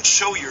and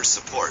show your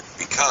support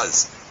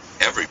because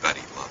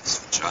everybody loves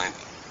vagina.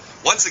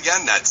 Once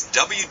again, that's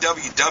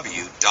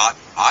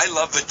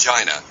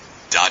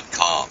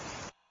www.ilovevagina.com.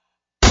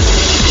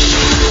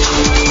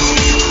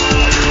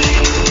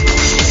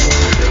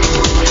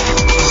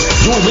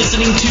 You're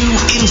listening to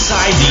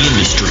Inside the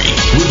Industry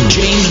with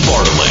James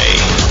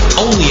Bartolet,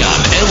 only on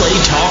LA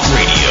Talk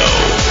Radio.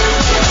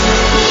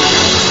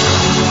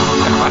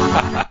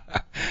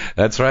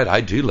 That's right.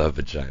 I do love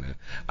vagina.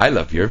 I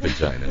love your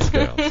vaginas,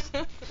 girls.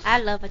 I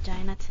love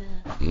vagina too.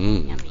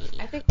 Yummy.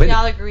 I think we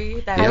all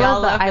agree that we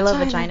all love I love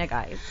vagina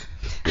guys.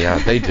 Yeah,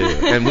 they do.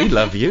 And we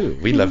love you.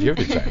 We love your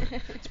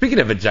vagina. Speaking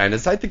of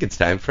vaginas, I think it's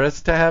time for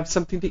us to have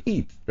something to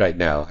eat right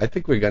now. I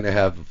think we're going to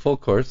have a full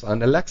course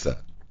on Alexa.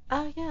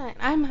 Oh, yeah.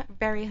 I'm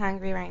very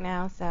hungry right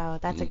now, so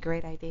that's a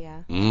great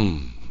idea.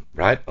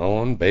 Right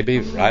on, baby.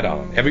 Right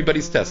on.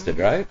 Everybody's tested,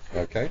 right?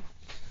 Okay.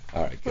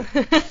 All right, good.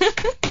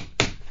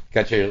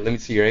 Got your, let me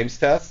see your Ames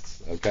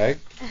tests. Okay.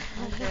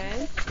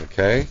 Okay.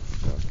 Okay.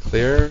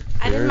 Clear.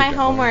 I did my Good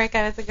homework.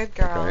 I was a good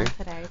girl Okay.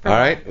 today. All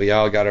right, we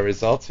all got our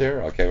results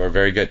here. Okay, we're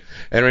very good.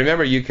 And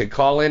remember, you can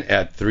call in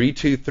at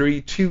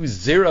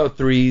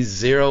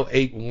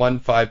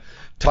 323-203-0815.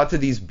 Talk to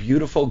these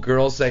beautiful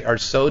girls. They are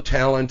so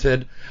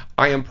talented.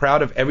 I am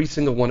proud of every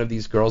single one of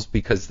these girls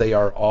because they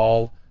are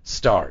all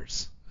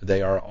stars.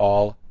 They are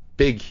all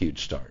big,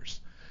 huge stars.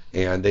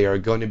 And they are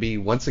going to be,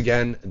 once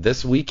again,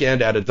 this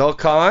weekend at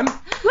AdultCon.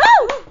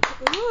 Woo!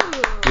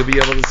 You'll be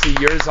able to see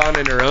yours on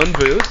in her own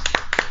booth.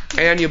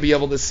 And you'll be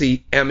able to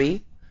see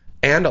Emmy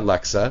and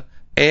Alexa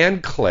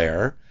and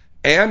Claire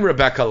and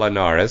Rebecca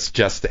Linares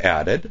just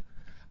added.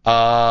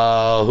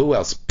 Who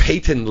else?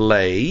 Peyton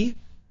Lay.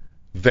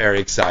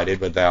 Very excited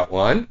with that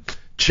one.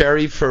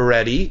 Cherry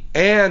Ferretti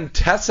and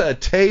Tessa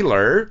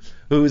Taylor,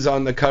 who's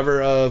on the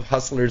cover of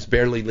Hustler's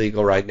Barely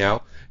Legal right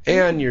now.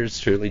 And yours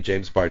truly,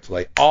 James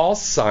Bartolet, all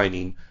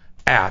signing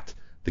at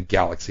the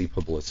Galaxy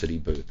Publicity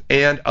booth.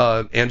 And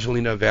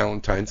Angelina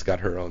Valentine's got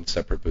her own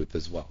separate booth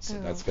as well, so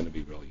that's going to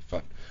be really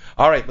fun.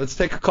 All right, let's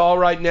take a call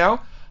right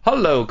now.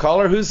 Hello,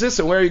 caller. Who's this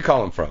and where are you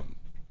calling from?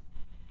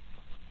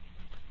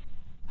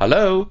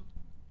 Hello?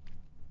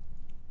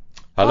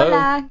 Hello?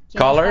 Hola, ¿quién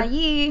Caller? está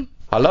allí?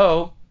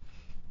 Hello?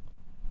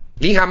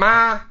 Ni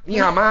jamás, ni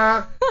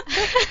jamás.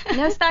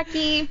 No está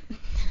aquí.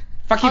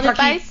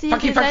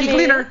 Fucky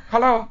cleaner.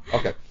 Hello.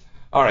 Okay.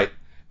 All right.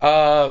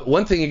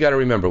 One thing you got to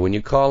remember, when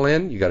you call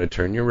in, you got to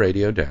turn your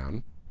radio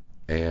down,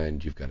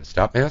 and you've got to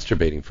stop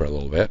masturbating for a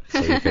little bit so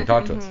you can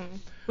talk to us.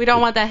 We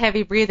don't want that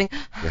heavy breathing.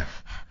 Yeah.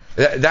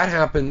 That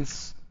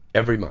happens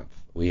every month.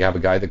 We have a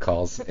guy that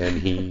calls, and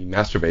he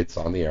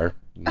masturbates on the air.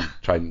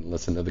 Try and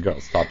listen to the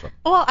girls. Talk to him.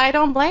 Well, I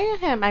don't blame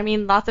him. I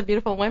mean, lots of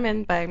beautiful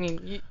women, but I mean,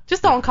 you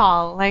just don't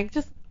call. Like,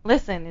 just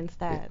listen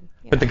instead.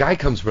 But the guy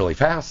comes really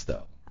fast,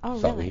 though. Oh,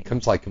 so really? he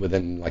comes like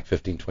within like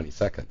 15, 20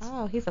 seconds.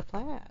 Oh, he's a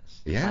flash.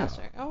 Yeah.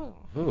 Flasher. Oh.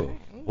 Ooh,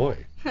 boy.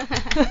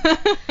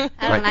 I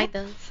don't like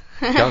those.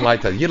 Don't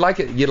like that. You like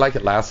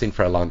it lasting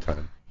for a long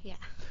time. Yeah.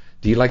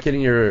 Do you like it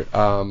in your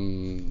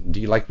do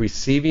you like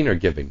receiving or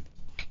giving?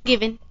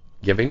 Giving.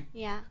 Giving?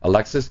 Yeah.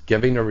 Alexis,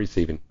 giving or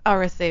receiving? Oh,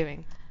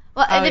 receiving.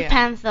 Well, Oh, it yeah.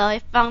 depends though.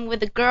 If I'm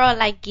with a girl, I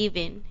like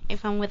giving.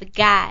 If I'm with a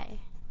guy,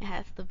 it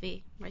has to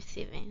be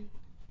receiving.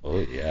 Oh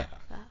yeah.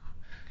 So.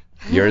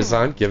 Yours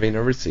on giving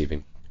or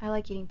receiving? I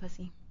like eating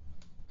pussy.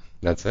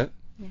 That's it?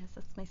 Yes,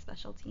 that's my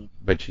specialty.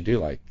 But you do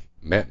like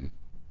men.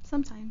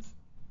 Sometimes.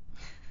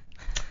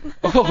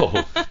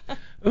 Oh.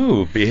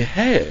 Ooh,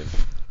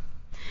 behave.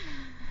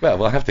 Well,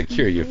 we'll have to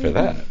cure you for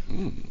that.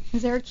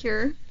 Is there a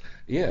cure?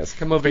 Yes,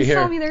 come over Please here.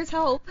 tell me there's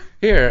help.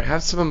 Here,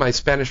 have some of my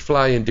Spanish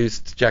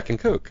fly-induced Jack and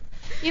Coke.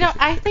 You know,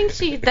 I think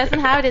she doesn't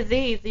have a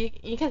disease.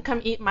 You can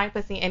come eat my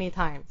pussy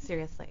anytime.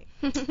 Seriously.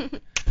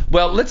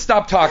 Well, let's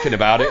stop talking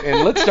about it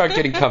and let's start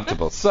getting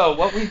comfortable. So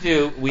what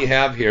we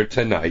have here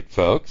tonight,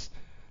 folks,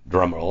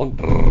 drum roll,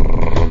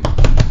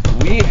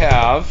 we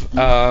have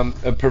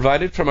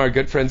provided from our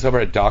good friends over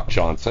at Doc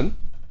Johnson.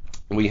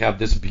 We have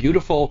this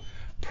beautiful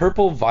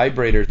purple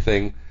vibrator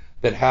thing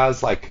that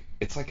has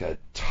it's like a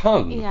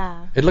tongue.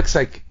 Yeah. It looks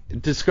like,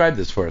 describe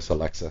this for us,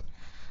 Alexa.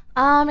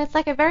 It's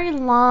like a very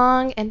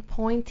long and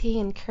pointy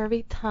and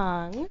curvy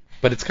tongue.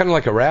 But it's kind of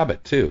like a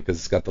rabbit too, because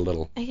it's got the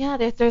little. Yeah,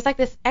 there's like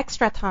this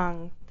extra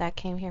tongue that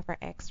came here for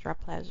extra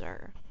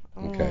pleasure.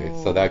 Okay,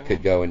 so that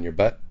could go in your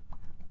butt.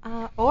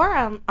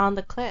 Or on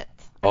the clit.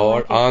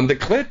 Or on the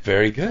clit.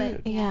 Very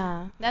good.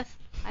 Yeah. That's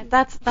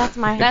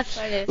my. That's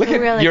what it is. Look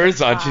at really yours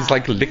good on. spot. She's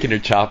like licking her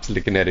chops,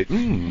 looking at it.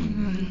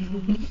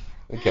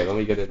 Okay, let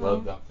me get it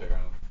lubed up there.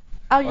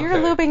 Oh, you're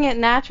Okay. lubing it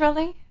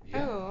naturally?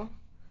 Yeah. Oh.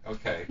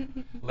 Okay,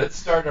 let's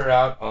start her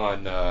out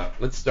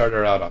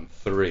on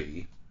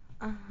 3.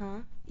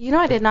 You know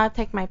I did not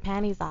take my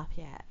panties off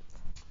yet.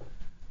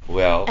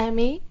 Well,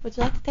 Emmy, would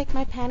you like to take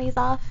my panties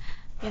off?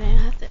 You don't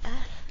have to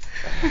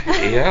ask.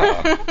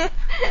 yeah.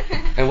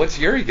 And what's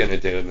Yuri gonna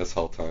do in this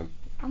whole time?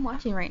 I'm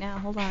watching right now.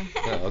 Hold on.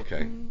 Oh,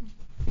 okay.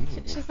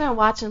 She's gonna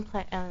watch and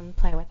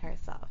play with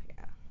herself.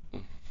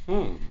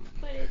 Yeah.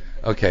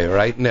 Okay,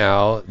 right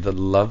now the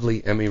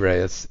lovely Emmy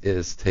Reyes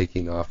is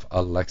taking off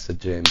Alexa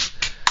James'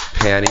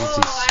 panties.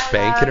 He's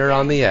spanking her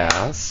on the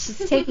ass.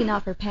 She's taking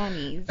off her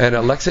panties. And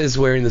Alexa is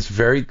wearing this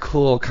very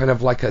cool, kind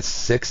of like a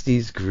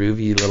 60s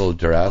groovy little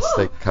dress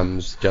that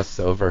comes just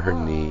over her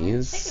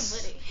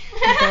knees.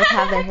 They both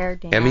have their hair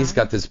down. Emmy's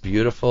got this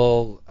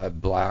beautiful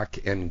black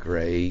and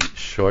gray,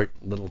 short,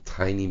 little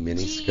tiny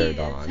mini skirt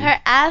on. Her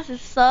ass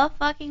is so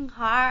fucking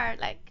hard.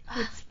 Like,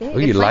 It's big. Oh,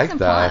 you It's like some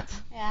that?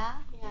 pot. yeah.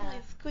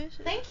 It's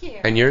squishy. Thank you.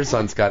 And your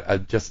son's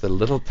got just a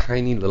little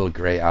tiny little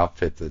gray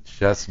outfit that's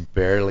just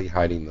barely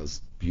hiding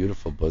those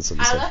beautiful bosoms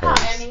I of love how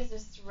hers. Emmy's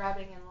just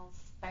rubbing and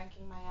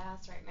spanking my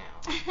ass right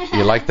now.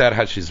 You like that,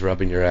 how she's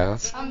rubbing your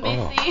ass? I'm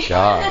Oh, busy.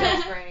 God.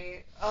 That's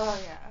great. Oh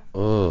yeah.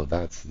 Oh,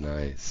 that's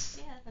nice.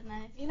 Yeah, that's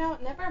nice. You know,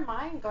 never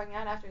mind going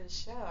out after the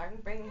show. I'm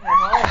bringing her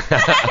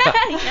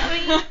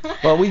home. Yummy.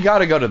 Well, we got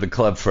to go to the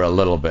club for a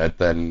little bit,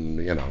 then,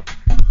 Do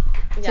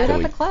it So at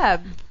we- the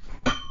club.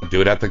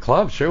 do it at the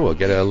club. Sure, we'll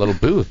get a little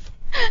booth.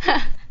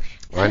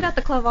 Do it at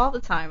the club all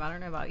the time. I don't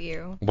know about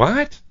you.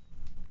 What?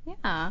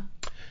 Yeah.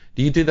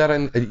 Do you do that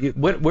on...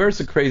 where's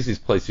the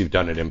craziest place you've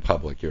done it in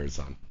public, yours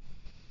on?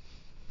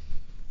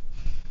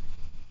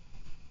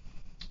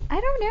 I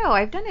don't know.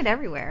 I've done it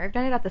everywhere. I've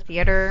done it at the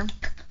theater.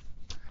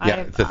 Yeah,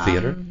 I've, the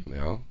theater.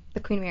 Yeah. The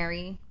Queen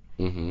Mary.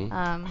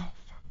 Mm-hmm.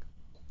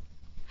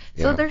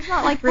 So there's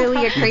not like really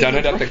a crazy. You've done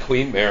it at the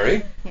Queen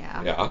Mary?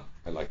 Yeah. Yeah,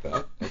 I like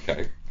that.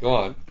 Okay, go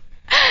on.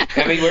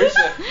 Emmy,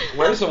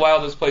 where's the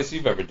wildest place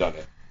you've ever done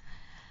it?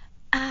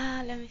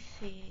 Let me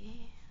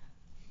see.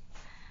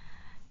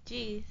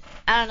 Jeez.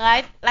 I don't know.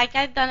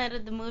 I've done it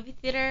at the movie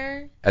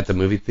theater. At the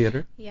movie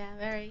theater? Yeah,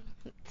 very.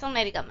 Some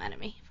lady got mad at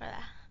me for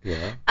that.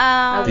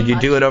 Yeah. Did you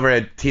do it over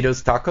at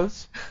Tito's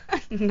Tacos?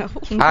 No.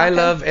 I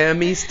love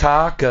Emmy's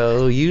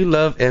taco. You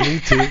love Emmy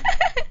too.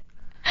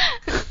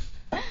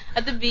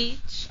 At the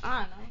beach.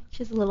 I don't know.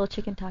 She's a little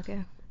chicken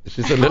taco.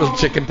 She's a little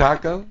chicken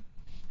taco,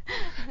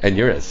 and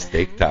you're a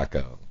steak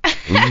taco.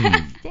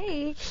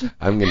 Steak.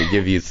 I'm gonna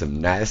give you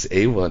some nice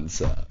A1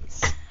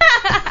 sauce.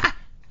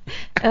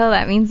 Oh,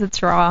 that means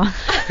it's raw.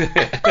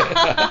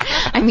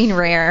 I mean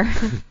rare.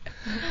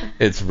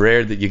 It's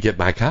rare that you get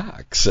my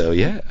cock, so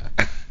yeah.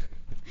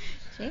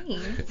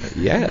 Jeez.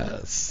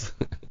 Yes.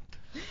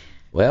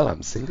 Well,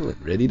 I'm single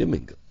and ready to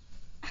mingle.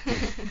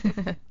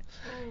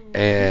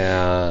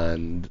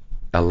 And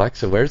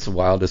Alexa, where's the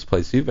wildest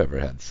place you've ever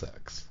had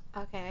sex?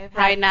 Okay.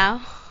 Right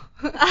now.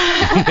 In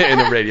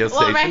a radio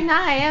station? Well, right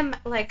now I am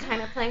like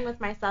kind of playing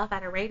with myself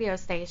at a radio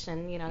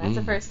station. You know, that's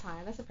the first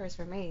time. That's the first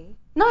for me.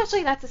 No,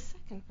 actually, that's a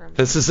second for me.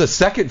 This is a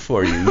second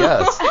for you,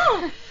 yes.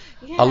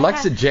 Yeah,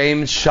 Alexa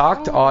James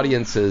shocked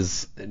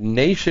audiences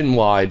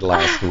nationwide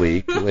last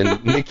week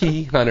when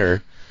Nikki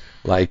Hunter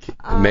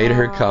made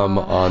her come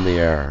on the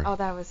air. Oh,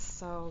 that was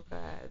so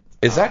good.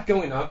 Is that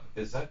going up?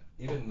 Is that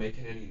even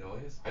making any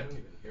noise? I don't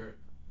even hear it.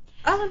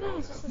 Oh no,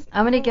 it's just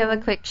I'm gonna give a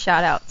quick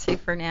shout out to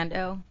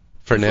Fernando.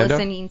 Fernando?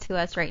 He's listening to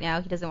us right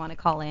now. He doesn't want to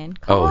call in.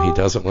 Oh, he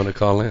doesn't want to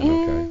call in.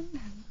 Okay.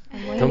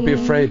 I'm Don't be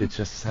waiting. afraid. It's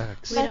just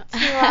sex. But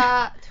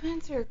to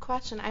answer your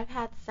question, I've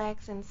had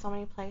sex in so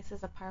many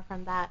places apart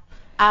from that.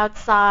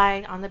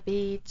 Outside, on the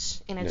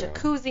beach, in a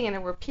jacuzzi, and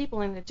there were people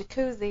in the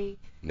jacuzzi.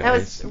 That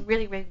was Nice.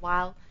 really, really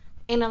wild.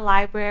 In a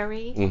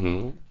library.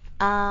 Mm-hmm.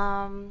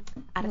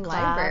 At a club.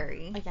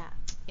 library? Oh, yeah.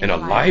 In a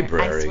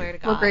library? I swear to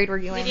God. What grade were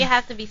you in? Did you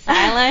have to be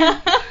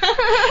silent?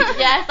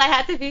 Yes, I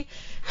had to be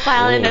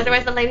silent. Oh.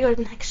 Otherwise, the lady would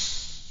be like,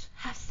 shh,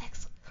 have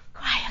sex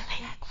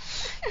quietly.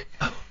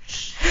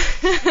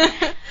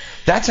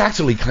 That's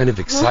actually kind of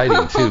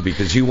exciting, too,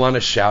 because you want to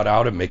shout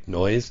out and make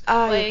noise,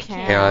 Oh, Well, you you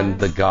can't. and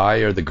the guy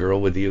or the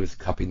girl with you is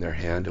cupping their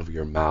hand over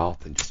your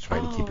mouth and just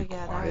trying to keep it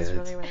yeah, quiet. that was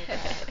really, really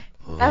good.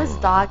 Oh. That was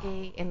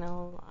doggy,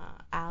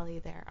 alley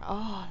there.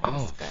 Oh, that Oh,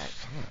 was good.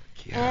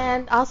 fuck, yeah.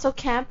 And also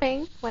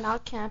camping. Went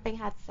out camping,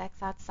 had sex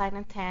outside in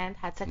a tent,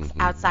 had sex Mhm.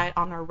 outside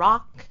on a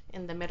rock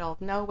in the middle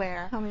of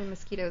nowhere. How many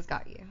mosquitoes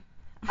got you?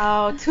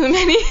 Oh, too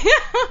many.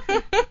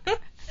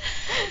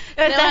 It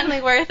was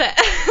definitely worth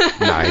it.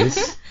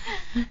 Nice.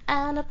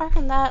 And apart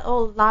from that,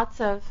 lots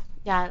of,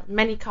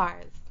 many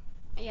cars.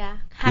 Yeah.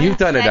 You've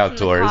done it Having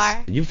sex in the outdoors.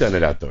 car. You've done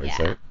it outdoors,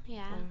 Yeah. right?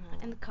 Yeah.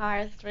 Mhm. In the car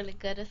it's really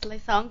good. It's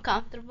like so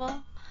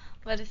uncomfortable,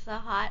 but it's so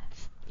hot.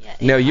 Yeah.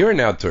 Now, you're an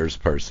outdoors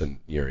person,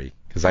 Yuri,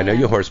 because I know Yeah.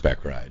 you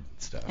horseback ride and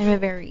stuff. I'm a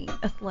very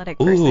athletic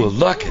person. Ooh,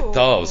 look at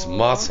those Ooh.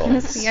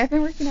 muscles. See, I've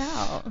been working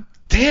out.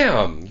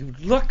 Damn, you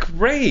look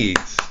great.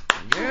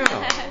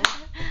 Yeah.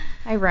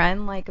 I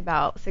run like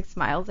about 6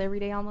 miles every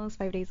day, almost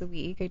 5 days a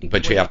week. I do.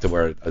 But you have to weights.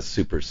 wear a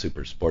super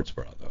sports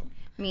bra, though.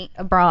 Me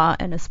a bra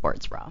and a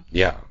sports bra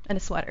Yeah, and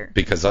a sweater.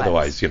 because Sweats.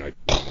 otherwise, you It's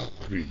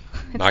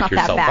knock not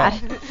yourself that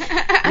out.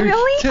 bad. Your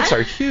Really? tits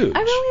are huge.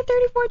 I'm only a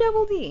 34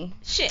 double D.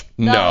 Shit.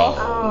 No.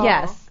 Oh.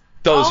 Yes.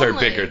 Those are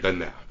Only. bigger than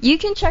that. You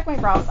can check my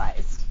bra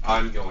size.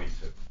 I'm going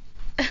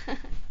to. Excuse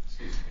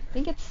me. I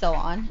think it's still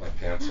on. My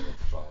pants are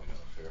falling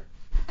off here.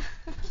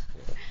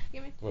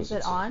 Give me. What Is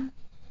it say? on?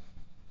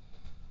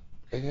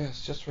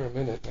 Yes, just for a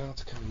minute. Now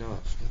it's coming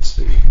off. Let's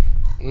see.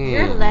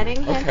 You're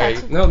letting him Okay.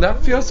 touch- No,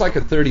 that feels like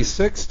a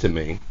 36 to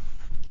me.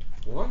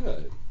 What?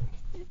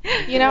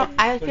 You know,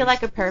 I feel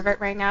like a pervert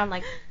right now. I'm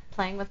like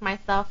playing with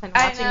myself and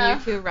I watching know. you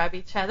two rub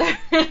each other. Yeah,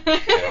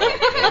 like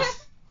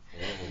this.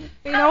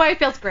 You know what? It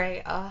feels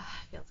great. Oh,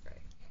 it feels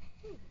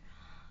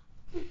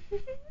great.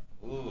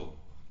 Ooh,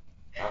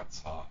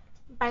 that's hot.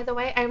 By the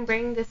way, I'm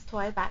bringing this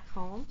toy back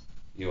home.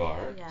 You are?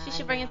 Yeah, She I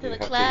should bring know. it to You the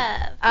have to-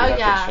 club. You Oh have to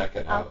yeah, check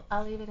it out.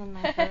 I'll leave it in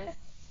my purse.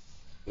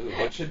 Ooh,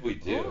 what should we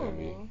do? I Ooh.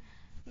 mean,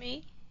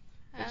 Me?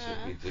 what I should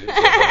don't we know. do to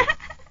her?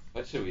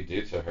 What should we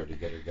do to her to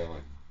get her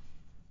going?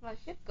 Well,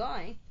 she's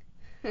going.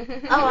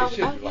 Oh, we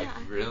should oh, like yeah.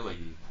 really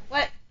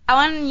What? I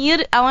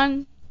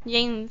want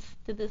James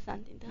to do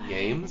something to her.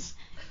 games.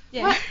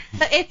 Yeah. What?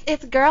 But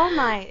it's girl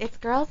night. It's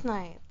girls'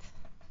 night.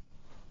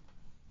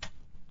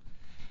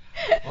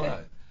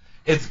 What?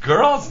 It's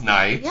girls'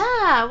 night.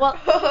 Yeah. Well,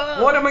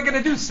 What am I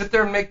gonna do? Sit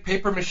there and make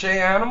paper mache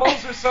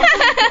animals or something?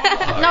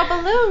 no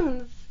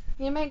balloons.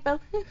 You make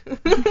balloons.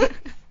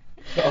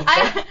 Well,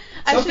 I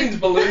something's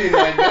should- ballooning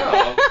right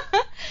now.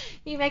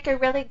 You make a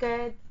really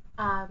good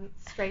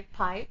straight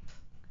pipe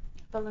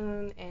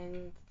balloon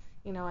and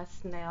a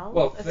snail.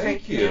 Well, a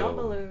thank straight snail you.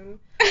 balloon.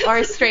 Or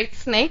a straight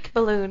snake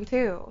balloon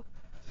too.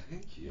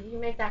 Thank you. You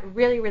make that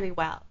really, really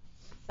well.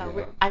 So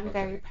Yeah? I'm Okay,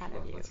 very proud come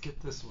of on, you. Let's get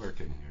this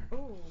working here.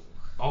 Ooh.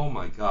 Oh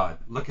my God!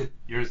 Look at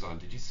yours on.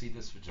 Did you see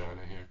this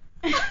vagina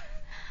here?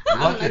 I'm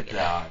Look at looking.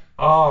 that!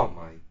 Oh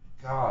my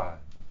God!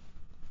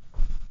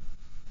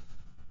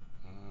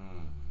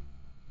 Mm.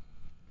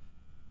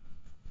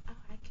 Oh,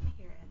 I can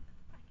hear it.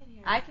 I can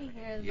hear it. I can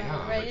hear it.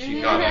 Yeah, right but in you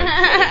here. gotta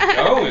get it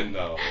going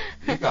though.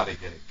 You gotta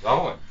get it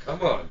going.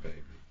 Come on, baby.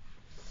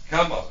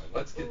 Come on.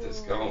 Let's get this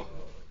going.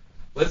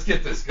 Let's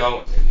get this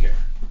going in here.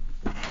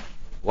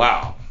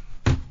 Wow.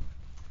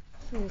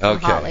 Some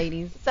Okay. hot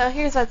ladies. So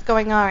here's what's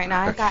going on right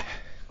now. Okay.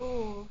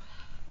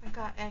 I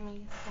got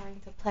Emmy starting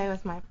to play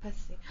with my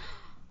pussy.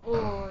 Ooh,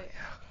 Oh,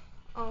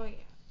 yeah. Oh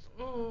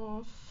yeah.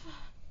 Ooh.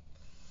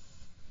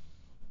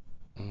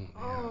 Mm,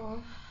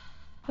 Oh.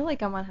 I feel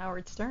like I'm on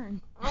Howard Stern.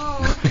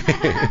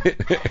 Oh.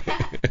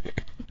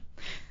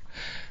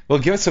 Well,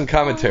 give us some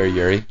commentary,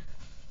 Yuri.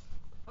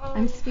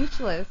 I'm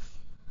speechless.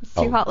 It's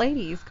two Oh. hot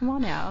ladies. Come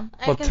on now.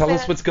 Well, tell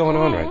us what's going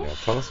on right now.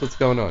 Tell us what's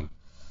going on.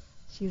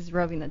 She's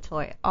rubbing the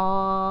toy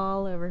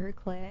all over her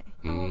clit.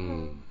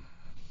 Mm.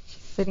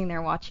 She's sitting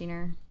there watching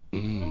her.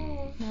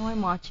 Mm. Now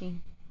I'm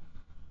watching.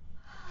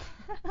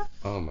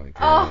 Oh my Oh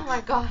God.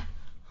 my god.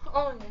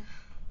 Oh yeah.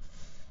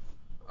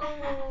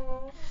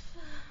 Oh.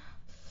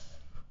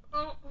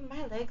 Oh,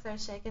 my legs are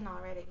shaking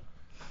already.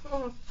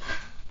 Oh.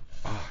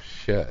 Oh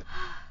shit.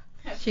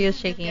 She is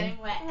It's shaking. getting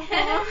wet.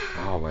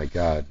 Oh my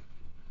God.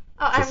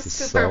 Oh, I'm This is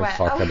super so wet.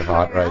 fucking Oh,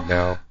 hot my right God.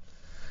 now.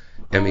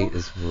 Emmy Oh.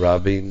 is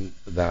rubbing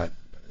that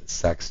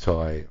sex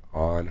toy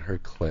on her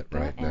clit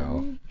right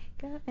now.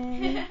 Go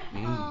Emmy.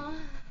 Oh.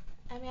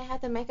 I mean, I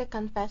had to make a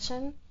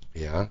confession.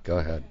 Yeah, go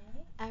ahead.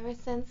 Ever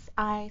since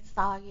I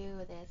saw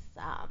you this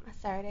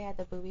Saturday at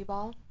the Booby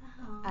Ball,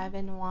 I've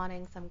been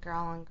wanting some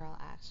girl-on-girl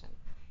action.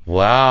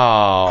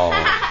 Wow.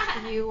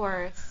 You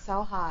were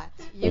so hot.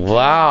 You came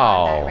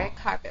Wow. on that red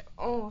carpet,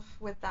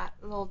 with that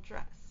little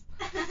dress.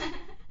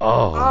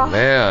 Oh Oh.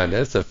 man,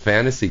 that's a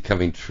fantasy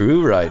coming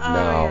true right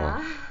now.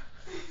 Yeah.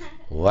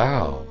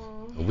 Wow.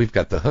 Oh. We've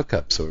got the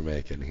hookups we're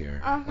making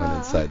here on Uh-huh.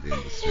 Inside the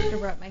Industry. I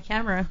brought my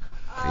camera.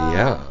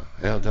 Yeah,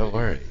 don't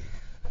worry.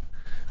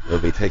 We'll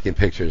be taking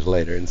pictures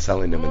later and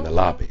selling them in the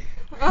lobby.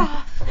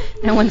 Oh.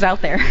 No one's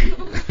out there.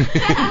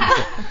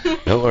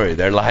 Don't worry,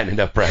 they're lining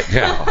up right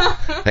now.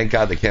 Thank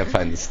God they can't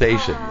find the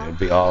station. They'd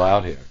be all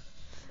out here.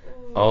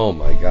 Oh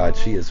my God,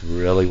 she is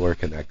really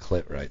working that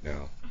clit right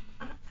now.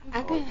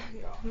 I'm gonna,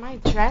 my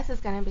dress is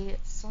gonna be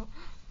so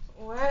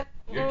wet.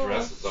 Your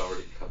dress has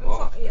already come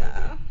off.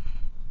 Yeah.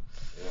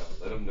 Yeah,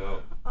 let them know.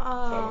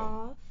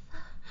 Oh.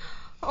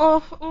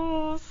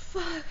 Oh,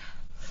 fuck.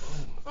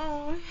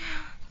 Oh,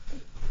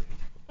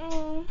 yeah.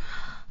 Oh,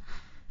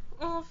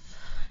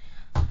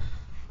 fuck.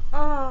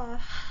 Oh.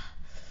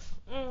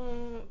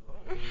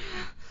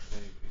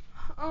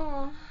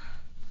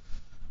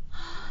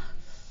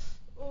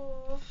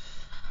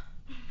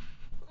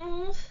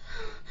 Oh.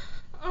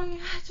 Oh yeah,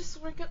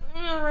 just work it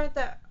right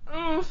there.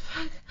 Oh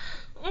fuck.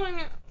 Oh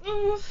yeah.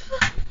 Oh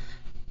fuck.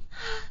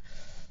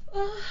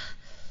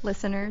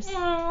 Listeners,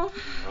 Oh.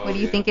 what do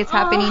you think is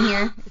happening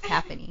here? It's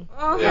happening.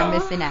 Oh. You're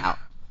missing out.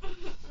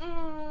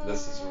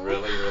 This is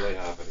really, really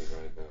happening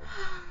right now.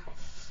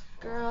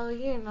 Girl,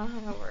 you know how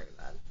to work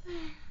that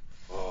thing.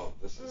 Oh,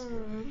 this is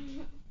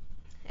great.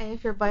 And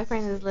if your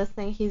boyfriend is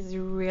listening, he's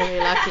really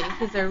lucky.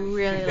 He's a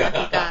really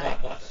lucky guy.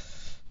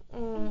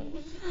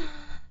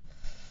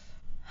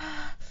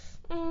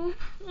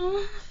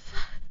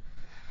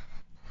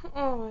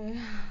 Oh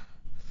yeah.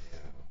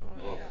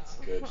 Oh, that's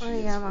good. She Oh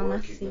is yeah, working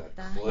mamacita.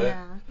 that clip.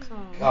 Yeah, come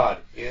on. God,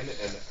 in and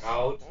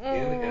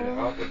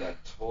out with that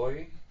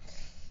toy.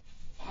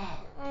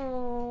 Fuck.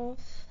 Oh.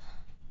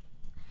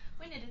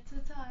 We needed 2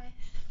 toys.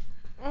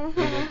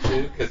 You need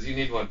 2? Because you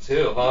need one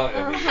too, huh?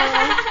 Emmy?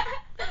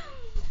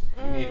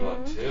 You need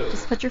one too.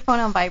 Just put your phone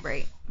on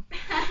vibrate.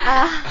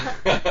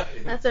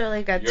 That's a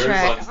really good Your trick.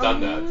 son's done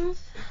that.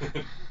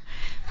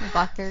 My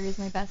BlackBerry is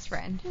my best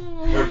friend.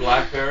 Her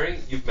BlackBerry?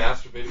 You've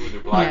masturbated with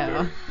your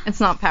BlackBerry? No,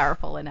 it's not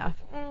powerful enough.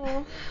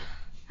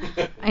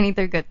 I need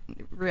their good,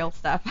 real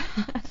stuff.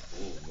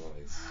 Ooh,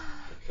 nice.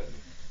 Okay.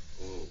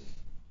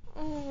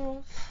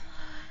 Ooh.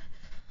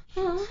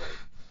 She's like,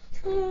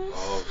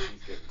 oh,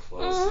 she's getting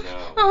close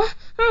now.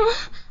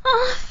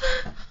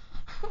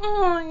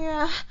 Oh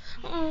yeah.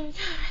 Oh,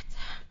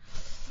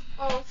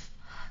 oh,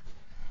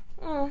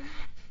 oh,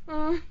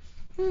 oh,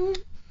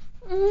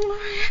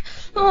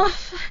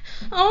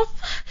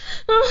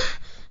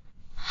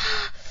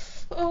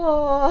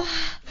 oh,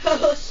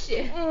 Oh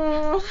shit.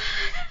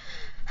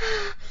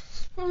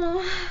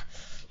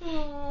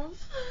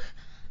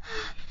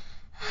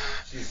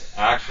 She's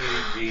actually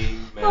being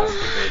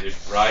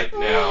masturbated right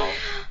now.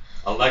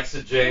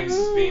 Alexa James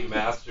is being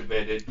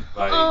masturbated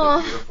by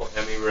the beautiful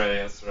Emmy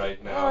Reyes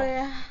right now. Oh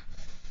yeah.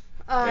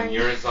 And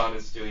Yurizan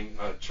is doing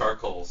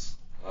charcoals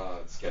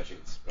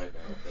sketchings right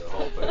now. The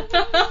whole thing.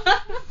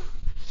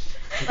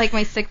 Like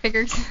my stick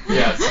figures?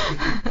 Yes.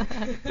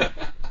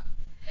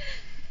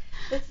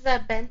 This is a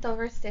bent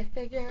over stick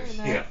figure and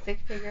a Yeah. stick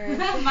figure.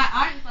 My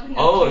arm's falling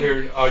Oh,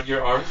 asleep.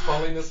 your arm's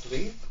falling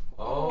asleep?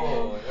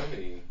 Oh,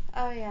 Emmy.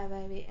 Oh yeah,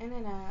 baby. In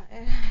and out.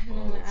 In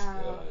Oh, and that's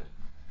out. good.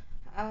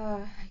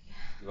 Oh.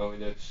 You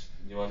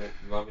want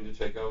me to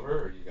take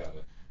over, or you got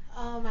it?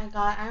 Oh my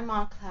god, I'm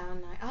on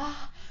cloud nine.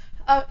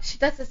 Oh, she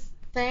does this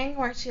thing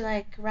where she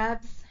like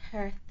rubs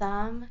her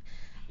thumb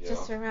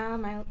just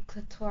around my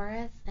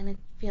clitoris, and it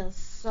feels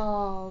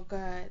so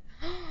good.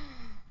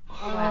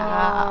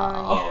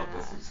 Wow. Oh, Yeah.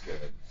 this is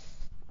good.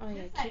 Oh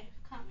yeah, It's like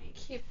coming.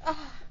 keep.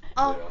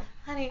 Yeah.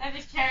 Honey. And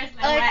this chair is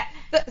like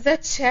Like the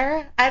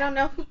chair. I don't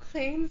know who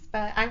cleans,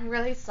 but I'm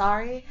really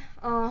sorry.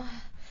 Oh,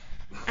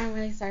 I'm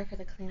really sorry for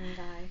the cleaning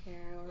guy here.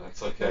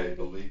 That's okay.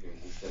 Believe me,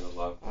 he's gonna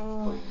love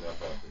cleaning up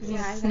after this.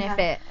 Yeah, Sniff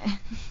it.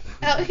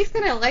 Oh, he's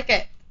gonna lick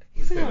it.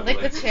 He's gonna lick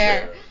the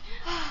chair.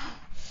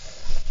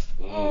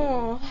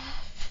 Oh.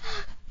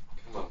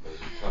 Come on, baby,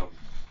 come.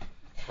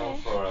 Come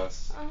for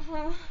us. As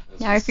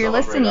Now, we if you're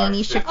celebrate listening, our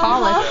you should 50th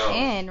call us show.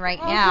 in right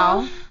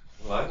now.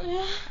 What?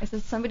 I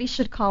said somebody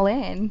should call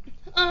in.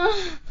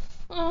 And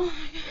we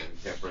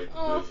can't break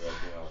the news right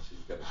now. She's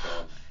gonna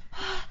come.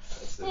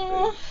 That's it,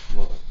 baby.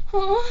 Come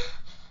on.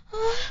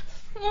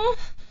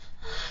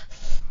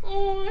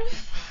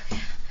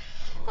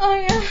 Oh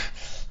yeah.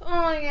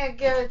 Oh yeah,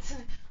 give it to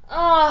me.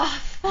 Oh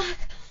fuck.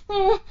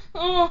 Oh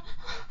fuck.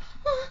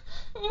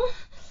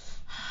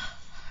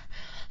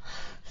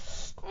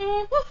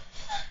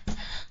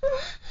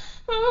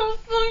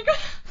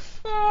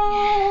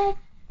 Oh.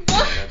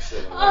 That's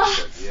it,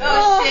 Alexa. Yeah,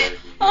 Oh, baby.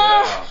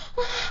 Yeah.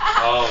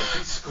 Oh,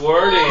 she's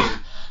squirting.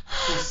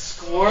 She's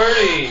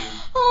squirting.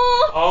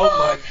 Oh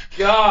my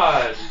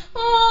God.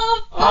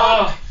 Oh fuck.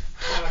 Oh,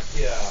 fuck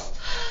yeah.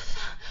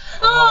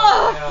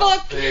 Oh, yeah,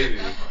 fuck. baby.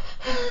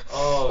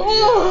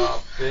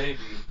 Oh yeah, baby.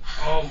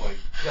 Oh my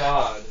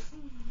God.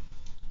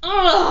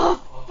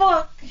 Oh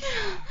fuck.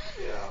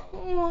 Yeah.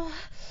 Oh.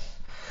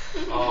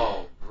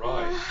 Oh,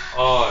 right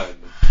on.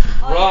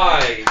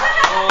 Right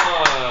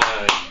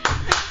on.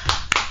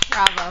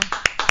 Bravo.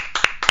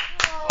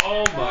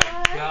 Oh my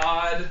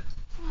God.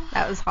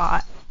 That was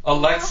hot.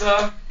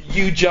 Alexa,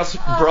 you just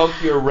broke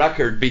your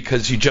record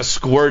because you just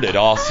squirted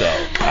also.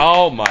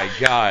 Oh my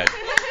God.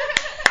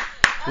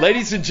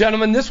 Ladies and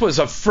gentlemen, this was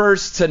a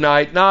first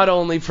tonight, not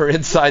only for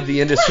Inside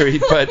the Industry,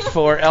 but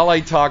for LA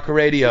Talk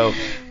Radio.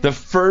 The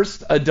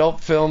first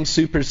adult film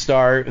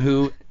superstar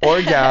who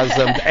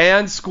orgasmed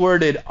and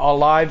squirted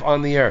alive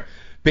on the air.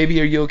 Baby,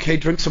 are you okay?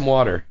 Drink some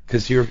water,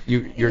 because you're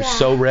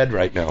so red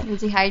right now. You're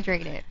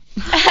dehydrated.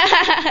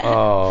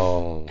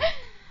 Oh.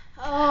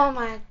 Oh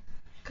my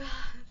God.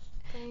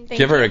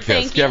 Give her a kiss.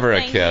 Thank Give you, her a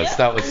thank kiss. you.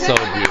 That was so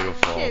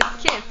beautiful. Kiss,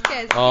 kiss, kiss,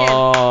 kiss.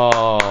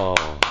 Oh.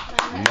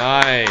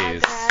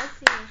 Nice. Gracias.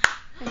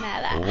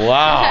 Nada.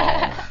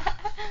 Wow.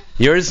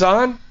 Yours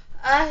on?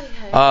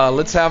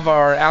 Let's have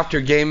our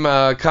after game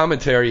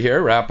commentary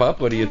here. Wrap up.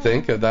 What do you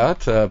think of that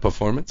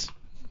performance?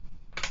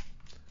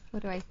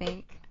 What do I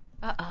think?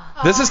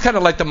 This is kind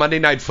of like the Monday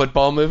Night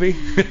Football movie.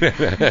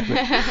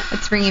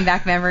 It's bringing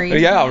back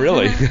memories. Yeah,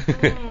 really.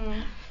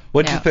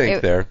 What'd you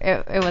think there?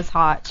 It was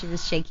hot. She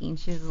was shaking.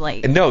 She was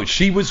like. No,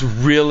 she was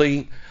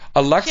really.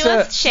 Alexa. She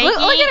was shaking.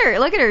 Look at her.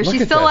 Look at her. Look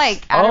She's at still this.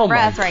 like out of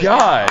breath right now. Oh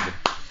my God.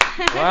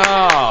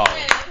 Wow.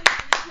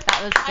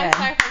 That was I'm good.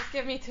 sorry, folks.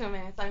 Give me 2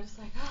 minutes. I'm just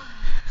like,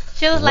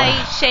 She was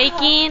like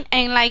shaking,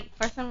 and like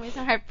for some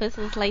reason her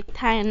pussy was like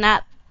tying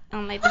up.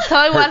 I'm like,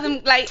 so it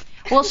wasn't like.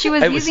 Well, she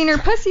was using her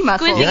pussy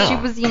muscles. squeezing. Yeah. She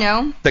was, you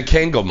know. The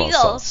Kegel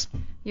muscles.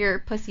 Your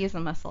pussy is a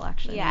muscle,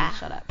 actually. Yeah.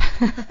 Shut up.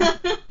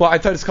 Well, I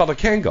thought it's called a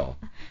Kegel.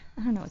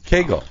 I don't know. What's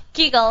Kegel.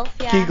 Kegels,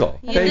 yeah. Kegel.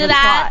 You Kegel. do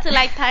that to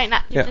like tighten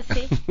up your Yeah.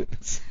 pussy.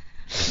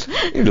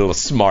 You little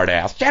smart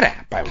ass. Shut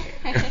up.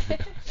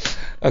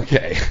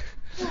 Okay.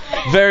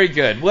 Very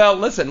good. Well,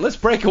 listen, let's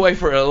break away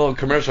for a little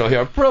commercial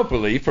here,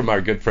 appropriately from our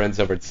good friends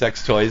over at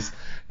Sex Toys.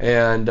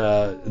 And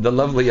the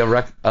lovely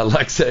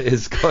Alexa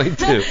is going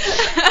to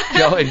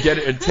go and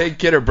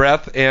get her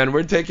breath. And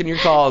we're taking your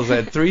calls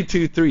at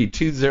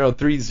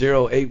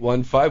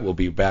 323-203-0815. We'll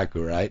be back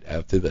right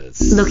after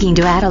this. Looking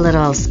to add a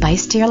little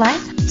spice to your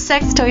life?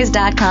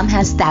 Sextoys.com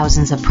has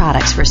thousands of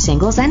products for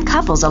singles and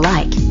couples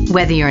alike.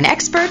 Whether you're an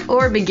expert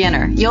or a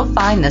beginner, you'll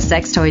find the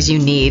sex toys you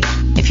need.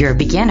 If you're a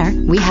beginner,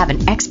 we have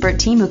an expert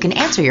team who can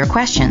answer your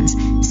questions.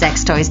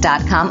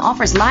 Sextoys.com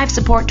offers live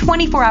support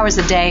 24 hours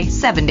a day,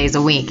 7 days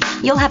a week.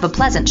 You'll have a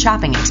pleasant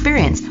shopping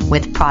experience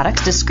with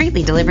products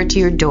discreetly delivered to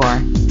your door.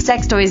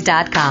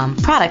 Sextoys.com.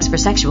 Products for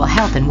sexual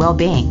health and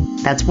well-being.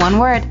 That's one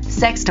word,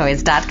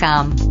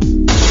 sextoys.com.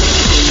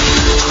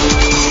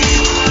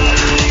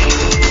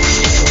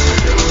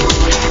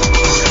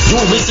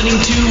 You're listening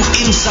to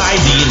Inside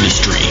the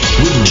Industry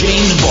with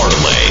James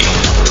Bartolet,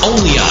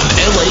 only on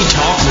LA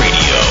Talk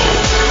Radio.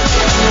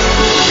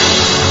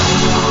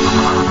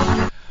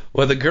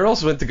 Well, the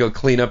girls went to go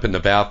clean up in the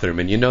bathroom,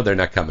 and you know they're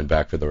not coming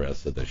back for the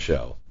rest of the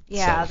show.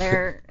 Yeah,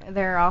 So-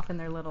 they're off in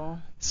their little.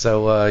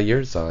 So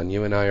yours on.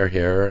 You and I are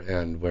here,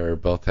 and we're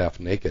both half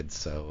naked,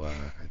 so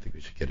I think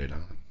we should get it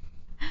on.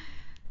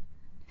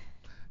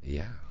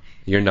 Yeah.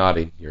 You're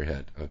nodding your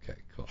head. Okay,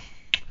 cool.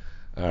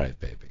 All right,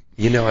 baby.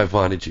 You know I've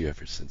wanted you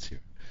ever since you...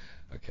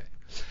 Okay.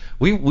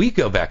 We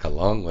go back a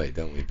long way,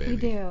 don't we, baby? We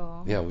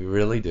do. Yeah, we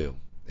really do.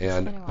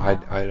 And been a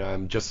while.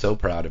 I'm just so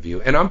proud of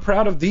you. And I'm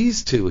proud of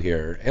these two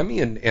here, Emmy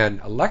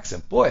and Alexa.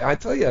 Boy, I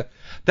tell you,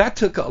 that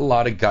took a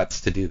lot of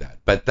guts to do that.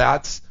 But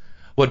that's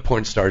what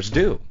porn stars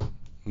do.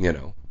 You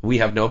know, we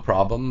have no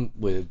problem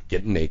with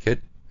getting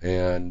naked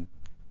and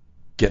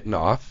getting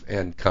off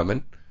and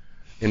coming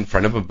in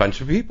front of a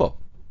bunch of people.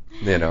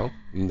 You know,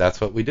 and that's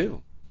what we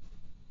do.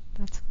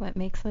 That's what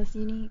makes us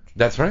unique.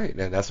 That's right,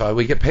 and that's why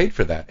we get paid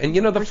for that. And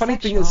you know, the We're funny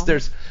thing is,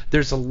 sexual.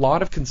 there's a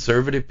lot of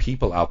conservative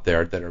people out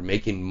there that are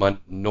making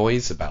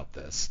noise about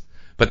this,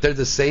 but they're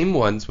the same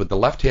ones. With the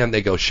left hand,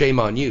 they go shame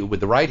on you. With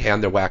the right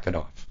hand, they're whacking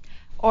off.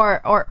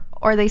 Or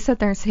they sit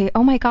there and say,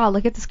 oh my God,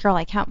 look at this girl.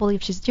 I can't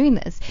believe she's doing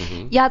this.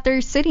 Mm-hmm. Yeah,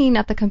 they're sitting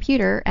at the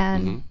computer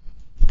and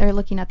they're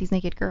looking at these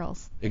naked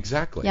girls.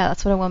 Exactly. Yeah,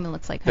 that's what a woman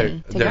looks like,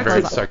 honey. Take They're your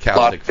very clothes off.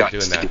 sarcastic for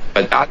doing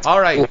that. All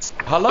right,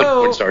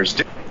 hello,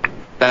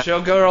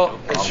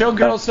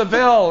 Showgirl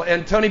Seville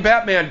and Tony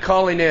Batman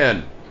calling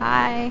in.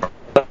 Hi.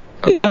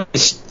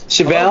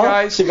 Chevelle,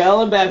 guys.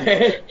 Chevelle and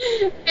Batman.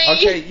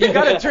 Okay, you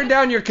got to turn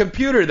down your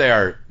computer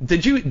there.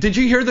 Did you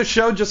hear the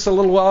show just a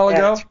little while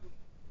ago?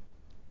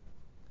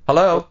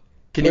 Hello,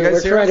 can you guys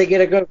We're hear trying us? to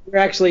get a go. We're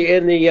actually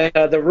in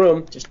the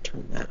room. Just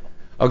turn that.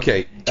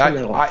 Okay, Turn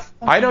it off.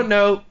 I don't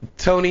know,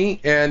 Tony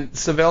and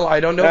Seville.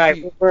 I don't know. All If right,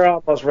 you, we're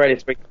almost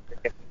ready.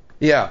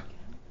 yeah,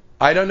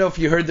 I don't know if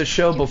you heard the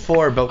show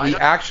before, but we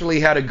actually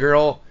had a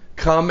girl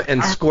come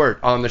and squirt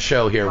on the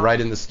show here, right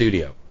in the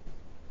studio.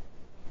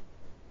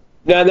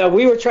 No,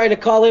 we were trying to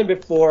call in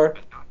before,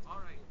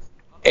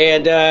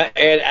 and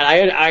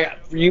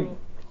you.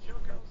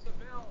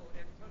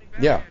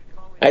 Yeah,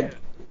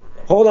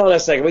 Hold on a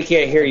second. We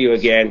can't hear you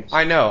again.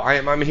 I know.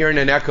 I'm hearing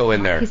an echo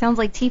in there. He sounds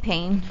like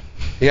T-Pain.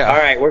 Yeah. All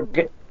right, we're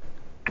good.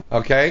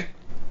 Okay.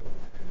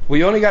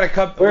 We only got a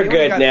couple. We're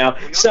good now.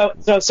 So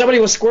somebody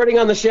was squirting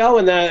on the show,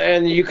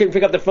 and you couldn't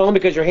pick up the phone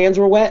because your hands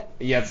were wet.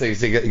 Yeah, that's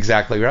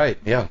exactly right.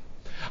 Yeah.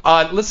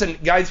 Listen,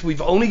 guys,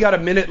 we've only got a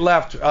minute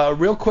left.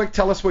 Real quick,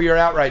 tell us where you're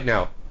at right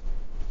now.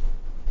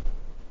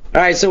 All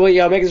right, so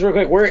we'll make this real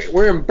quick.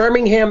 We're in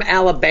Birmingham,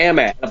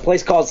 Alabama, at a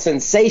place called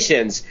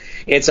Sensations.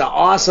 It's an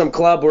awesome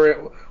club.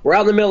 We're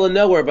out in the middle of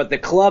nowhere, but the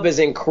club is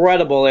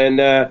incredible, and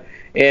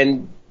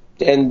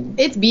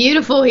it's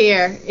beautiful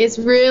here. It's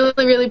really,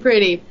 really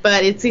pretty,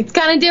 but it's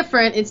kind of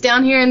different. It's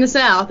down here in the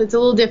south. It's a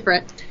little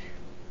different.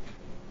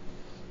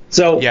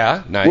 So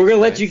yeah, nice, we're going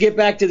to let you get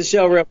back to the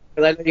show real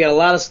quick. I know you got a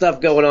lot of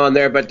stuff going on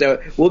there, but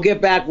we'll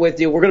get back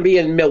with you. We're going to be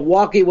in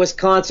Milwaukee,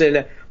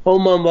 Wisconsin,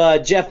 home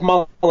of Jeff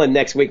Mullen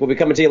next week. We'll be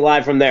coming to you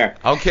live from there.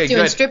 Okay,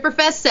 Doing good. Stripper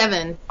Fest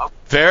 7.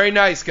 Very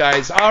nice,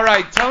 guys. All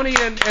right, Tony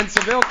and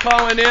Seville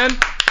calling in.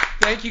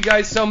 Thank you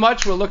guys so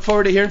much. We'll look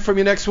forward to hearing from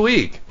you next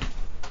week.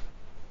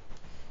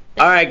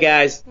 All right,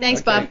 guys.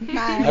 Thanks, Okay. Bob.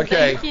 Bye.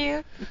 Okay. Thank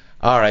you.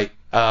 All right.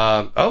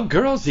 Oh,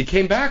 girls, you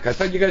came back. I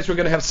thought you guys were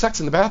going to have sex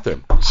in the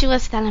bathroom. She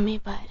was telling me,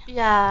 but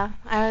Yeah,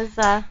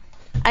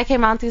 I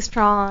came on too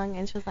strong,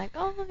 and she was like,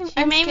 "Oh, she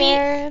I'm made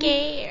scared."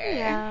 me scared.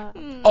 Yeah.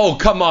 Oh,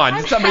 come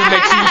on. Somebody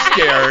makes you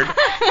scared.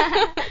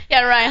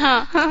 Yeah, right,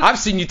 huh? I've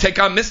seen you take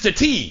on Mr.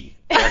 T.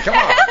 Yeah, come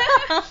on.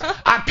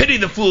 I pity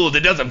the fool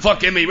that doesn't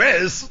fuck Emmy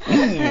Reyes.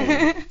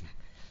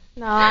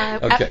 No.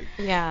 Okay.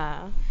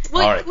 Yeah.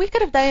 Well, All right. we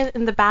could have done it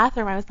in the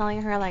bathroom. I was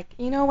telling her, like,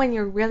 when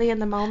you're really in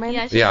the moment,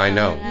 Yeah, Yeah, I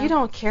know. you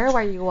don't care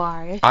where you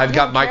are. I've You got don't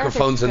care if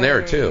microphones it's in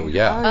there, dirty. too.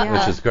 Yeah, Oh, yeah.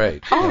 which is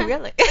great. Oh, Yeah.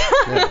 really?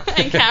 Yeah.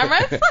 And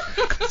cameras?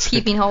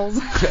 Peeping holes.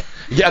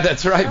 Yeah,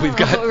 that's right. We've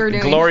got what we're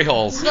doing. glory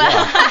holes.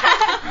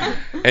 Yeah.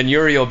 And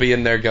Yuri will be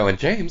in there going,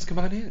 James, come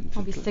on in.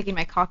 I'll be sticking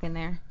my cock in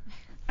there.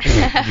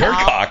 Your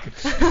cock?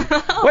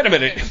 Wait a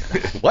minute.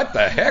 What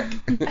the heck?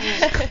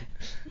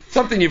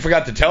 Something you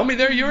forgot to tell me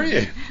there,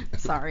 Yuri?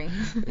 Sorry.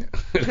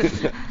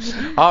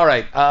 All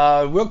right.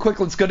 Real quick,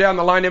 let's go down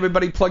the line.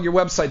 Everybody plug your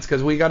websites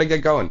because we got to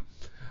get going.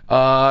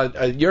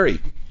 Yuri,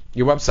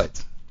 your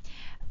websites.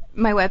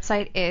 My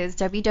website is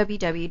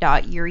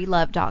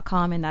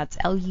www.yurilove.com, and that's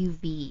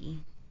LUV.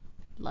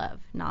 Love,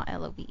 not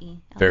LOVE.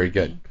 Very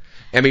good.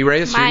 Emmy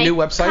Reyes, your My new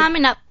website?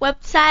 coming up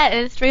website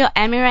is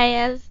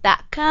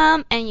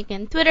realemmyreyes.com, and you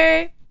can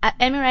Twitter at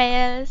Emmy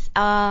Reyes.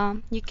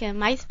 You can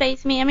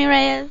MySpace me, Emmy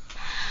Reyes.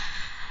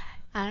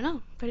 I don't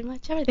know, pretty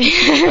much everything.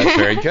 That's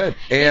very good.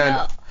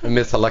 And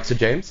Miss Alexa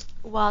James?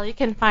 Well, you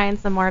can find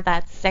some more of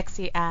that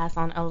sexy ass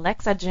on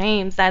Alexa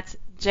James. That's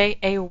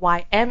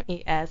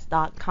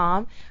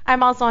JAYMES.com.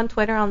 I'm also on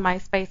Twitter, on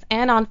MySpace,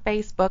 and on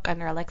Facebook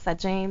under Alexa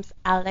James,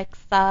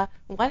 Alexa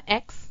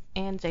 1X,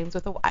 and James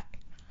with a Y.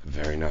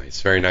 Very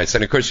nice, very nice.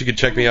 And of course, you can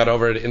check me out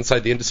over at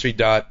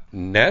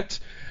InsideTheIndustry.net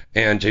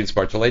and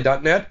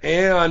JamesBartolet.net.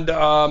 And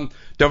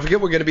don't forget,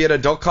 we're going to be at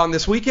AdultCon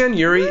this weekend.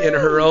 Yuri in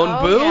her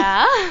own booth.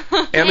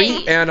 Yeah.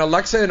 Emmy and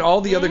Alexa and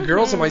all the other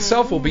girls and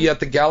myself will be at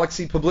the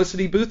Galaxy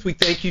Publicity booth. We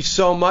thank you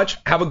so much.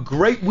 Have a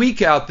great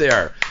week out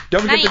there.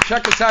 Don't forget to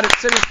check us out at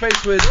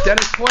CineSpace with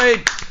Dennis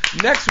Quaid.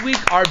 Next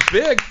week, our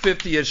big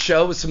 50th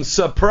show with some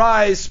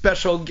surprise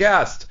special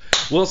guests.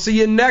 We'll see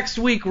you next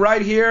week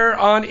right here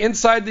on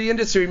Inside the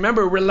Industry.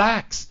 Remember,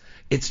 relax.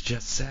 It's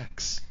just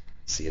sex.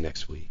 See you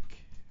next week.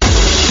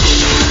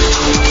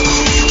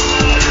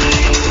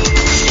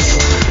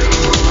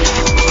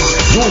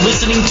 You're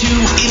listening to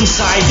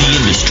Inside the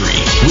Industry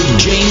with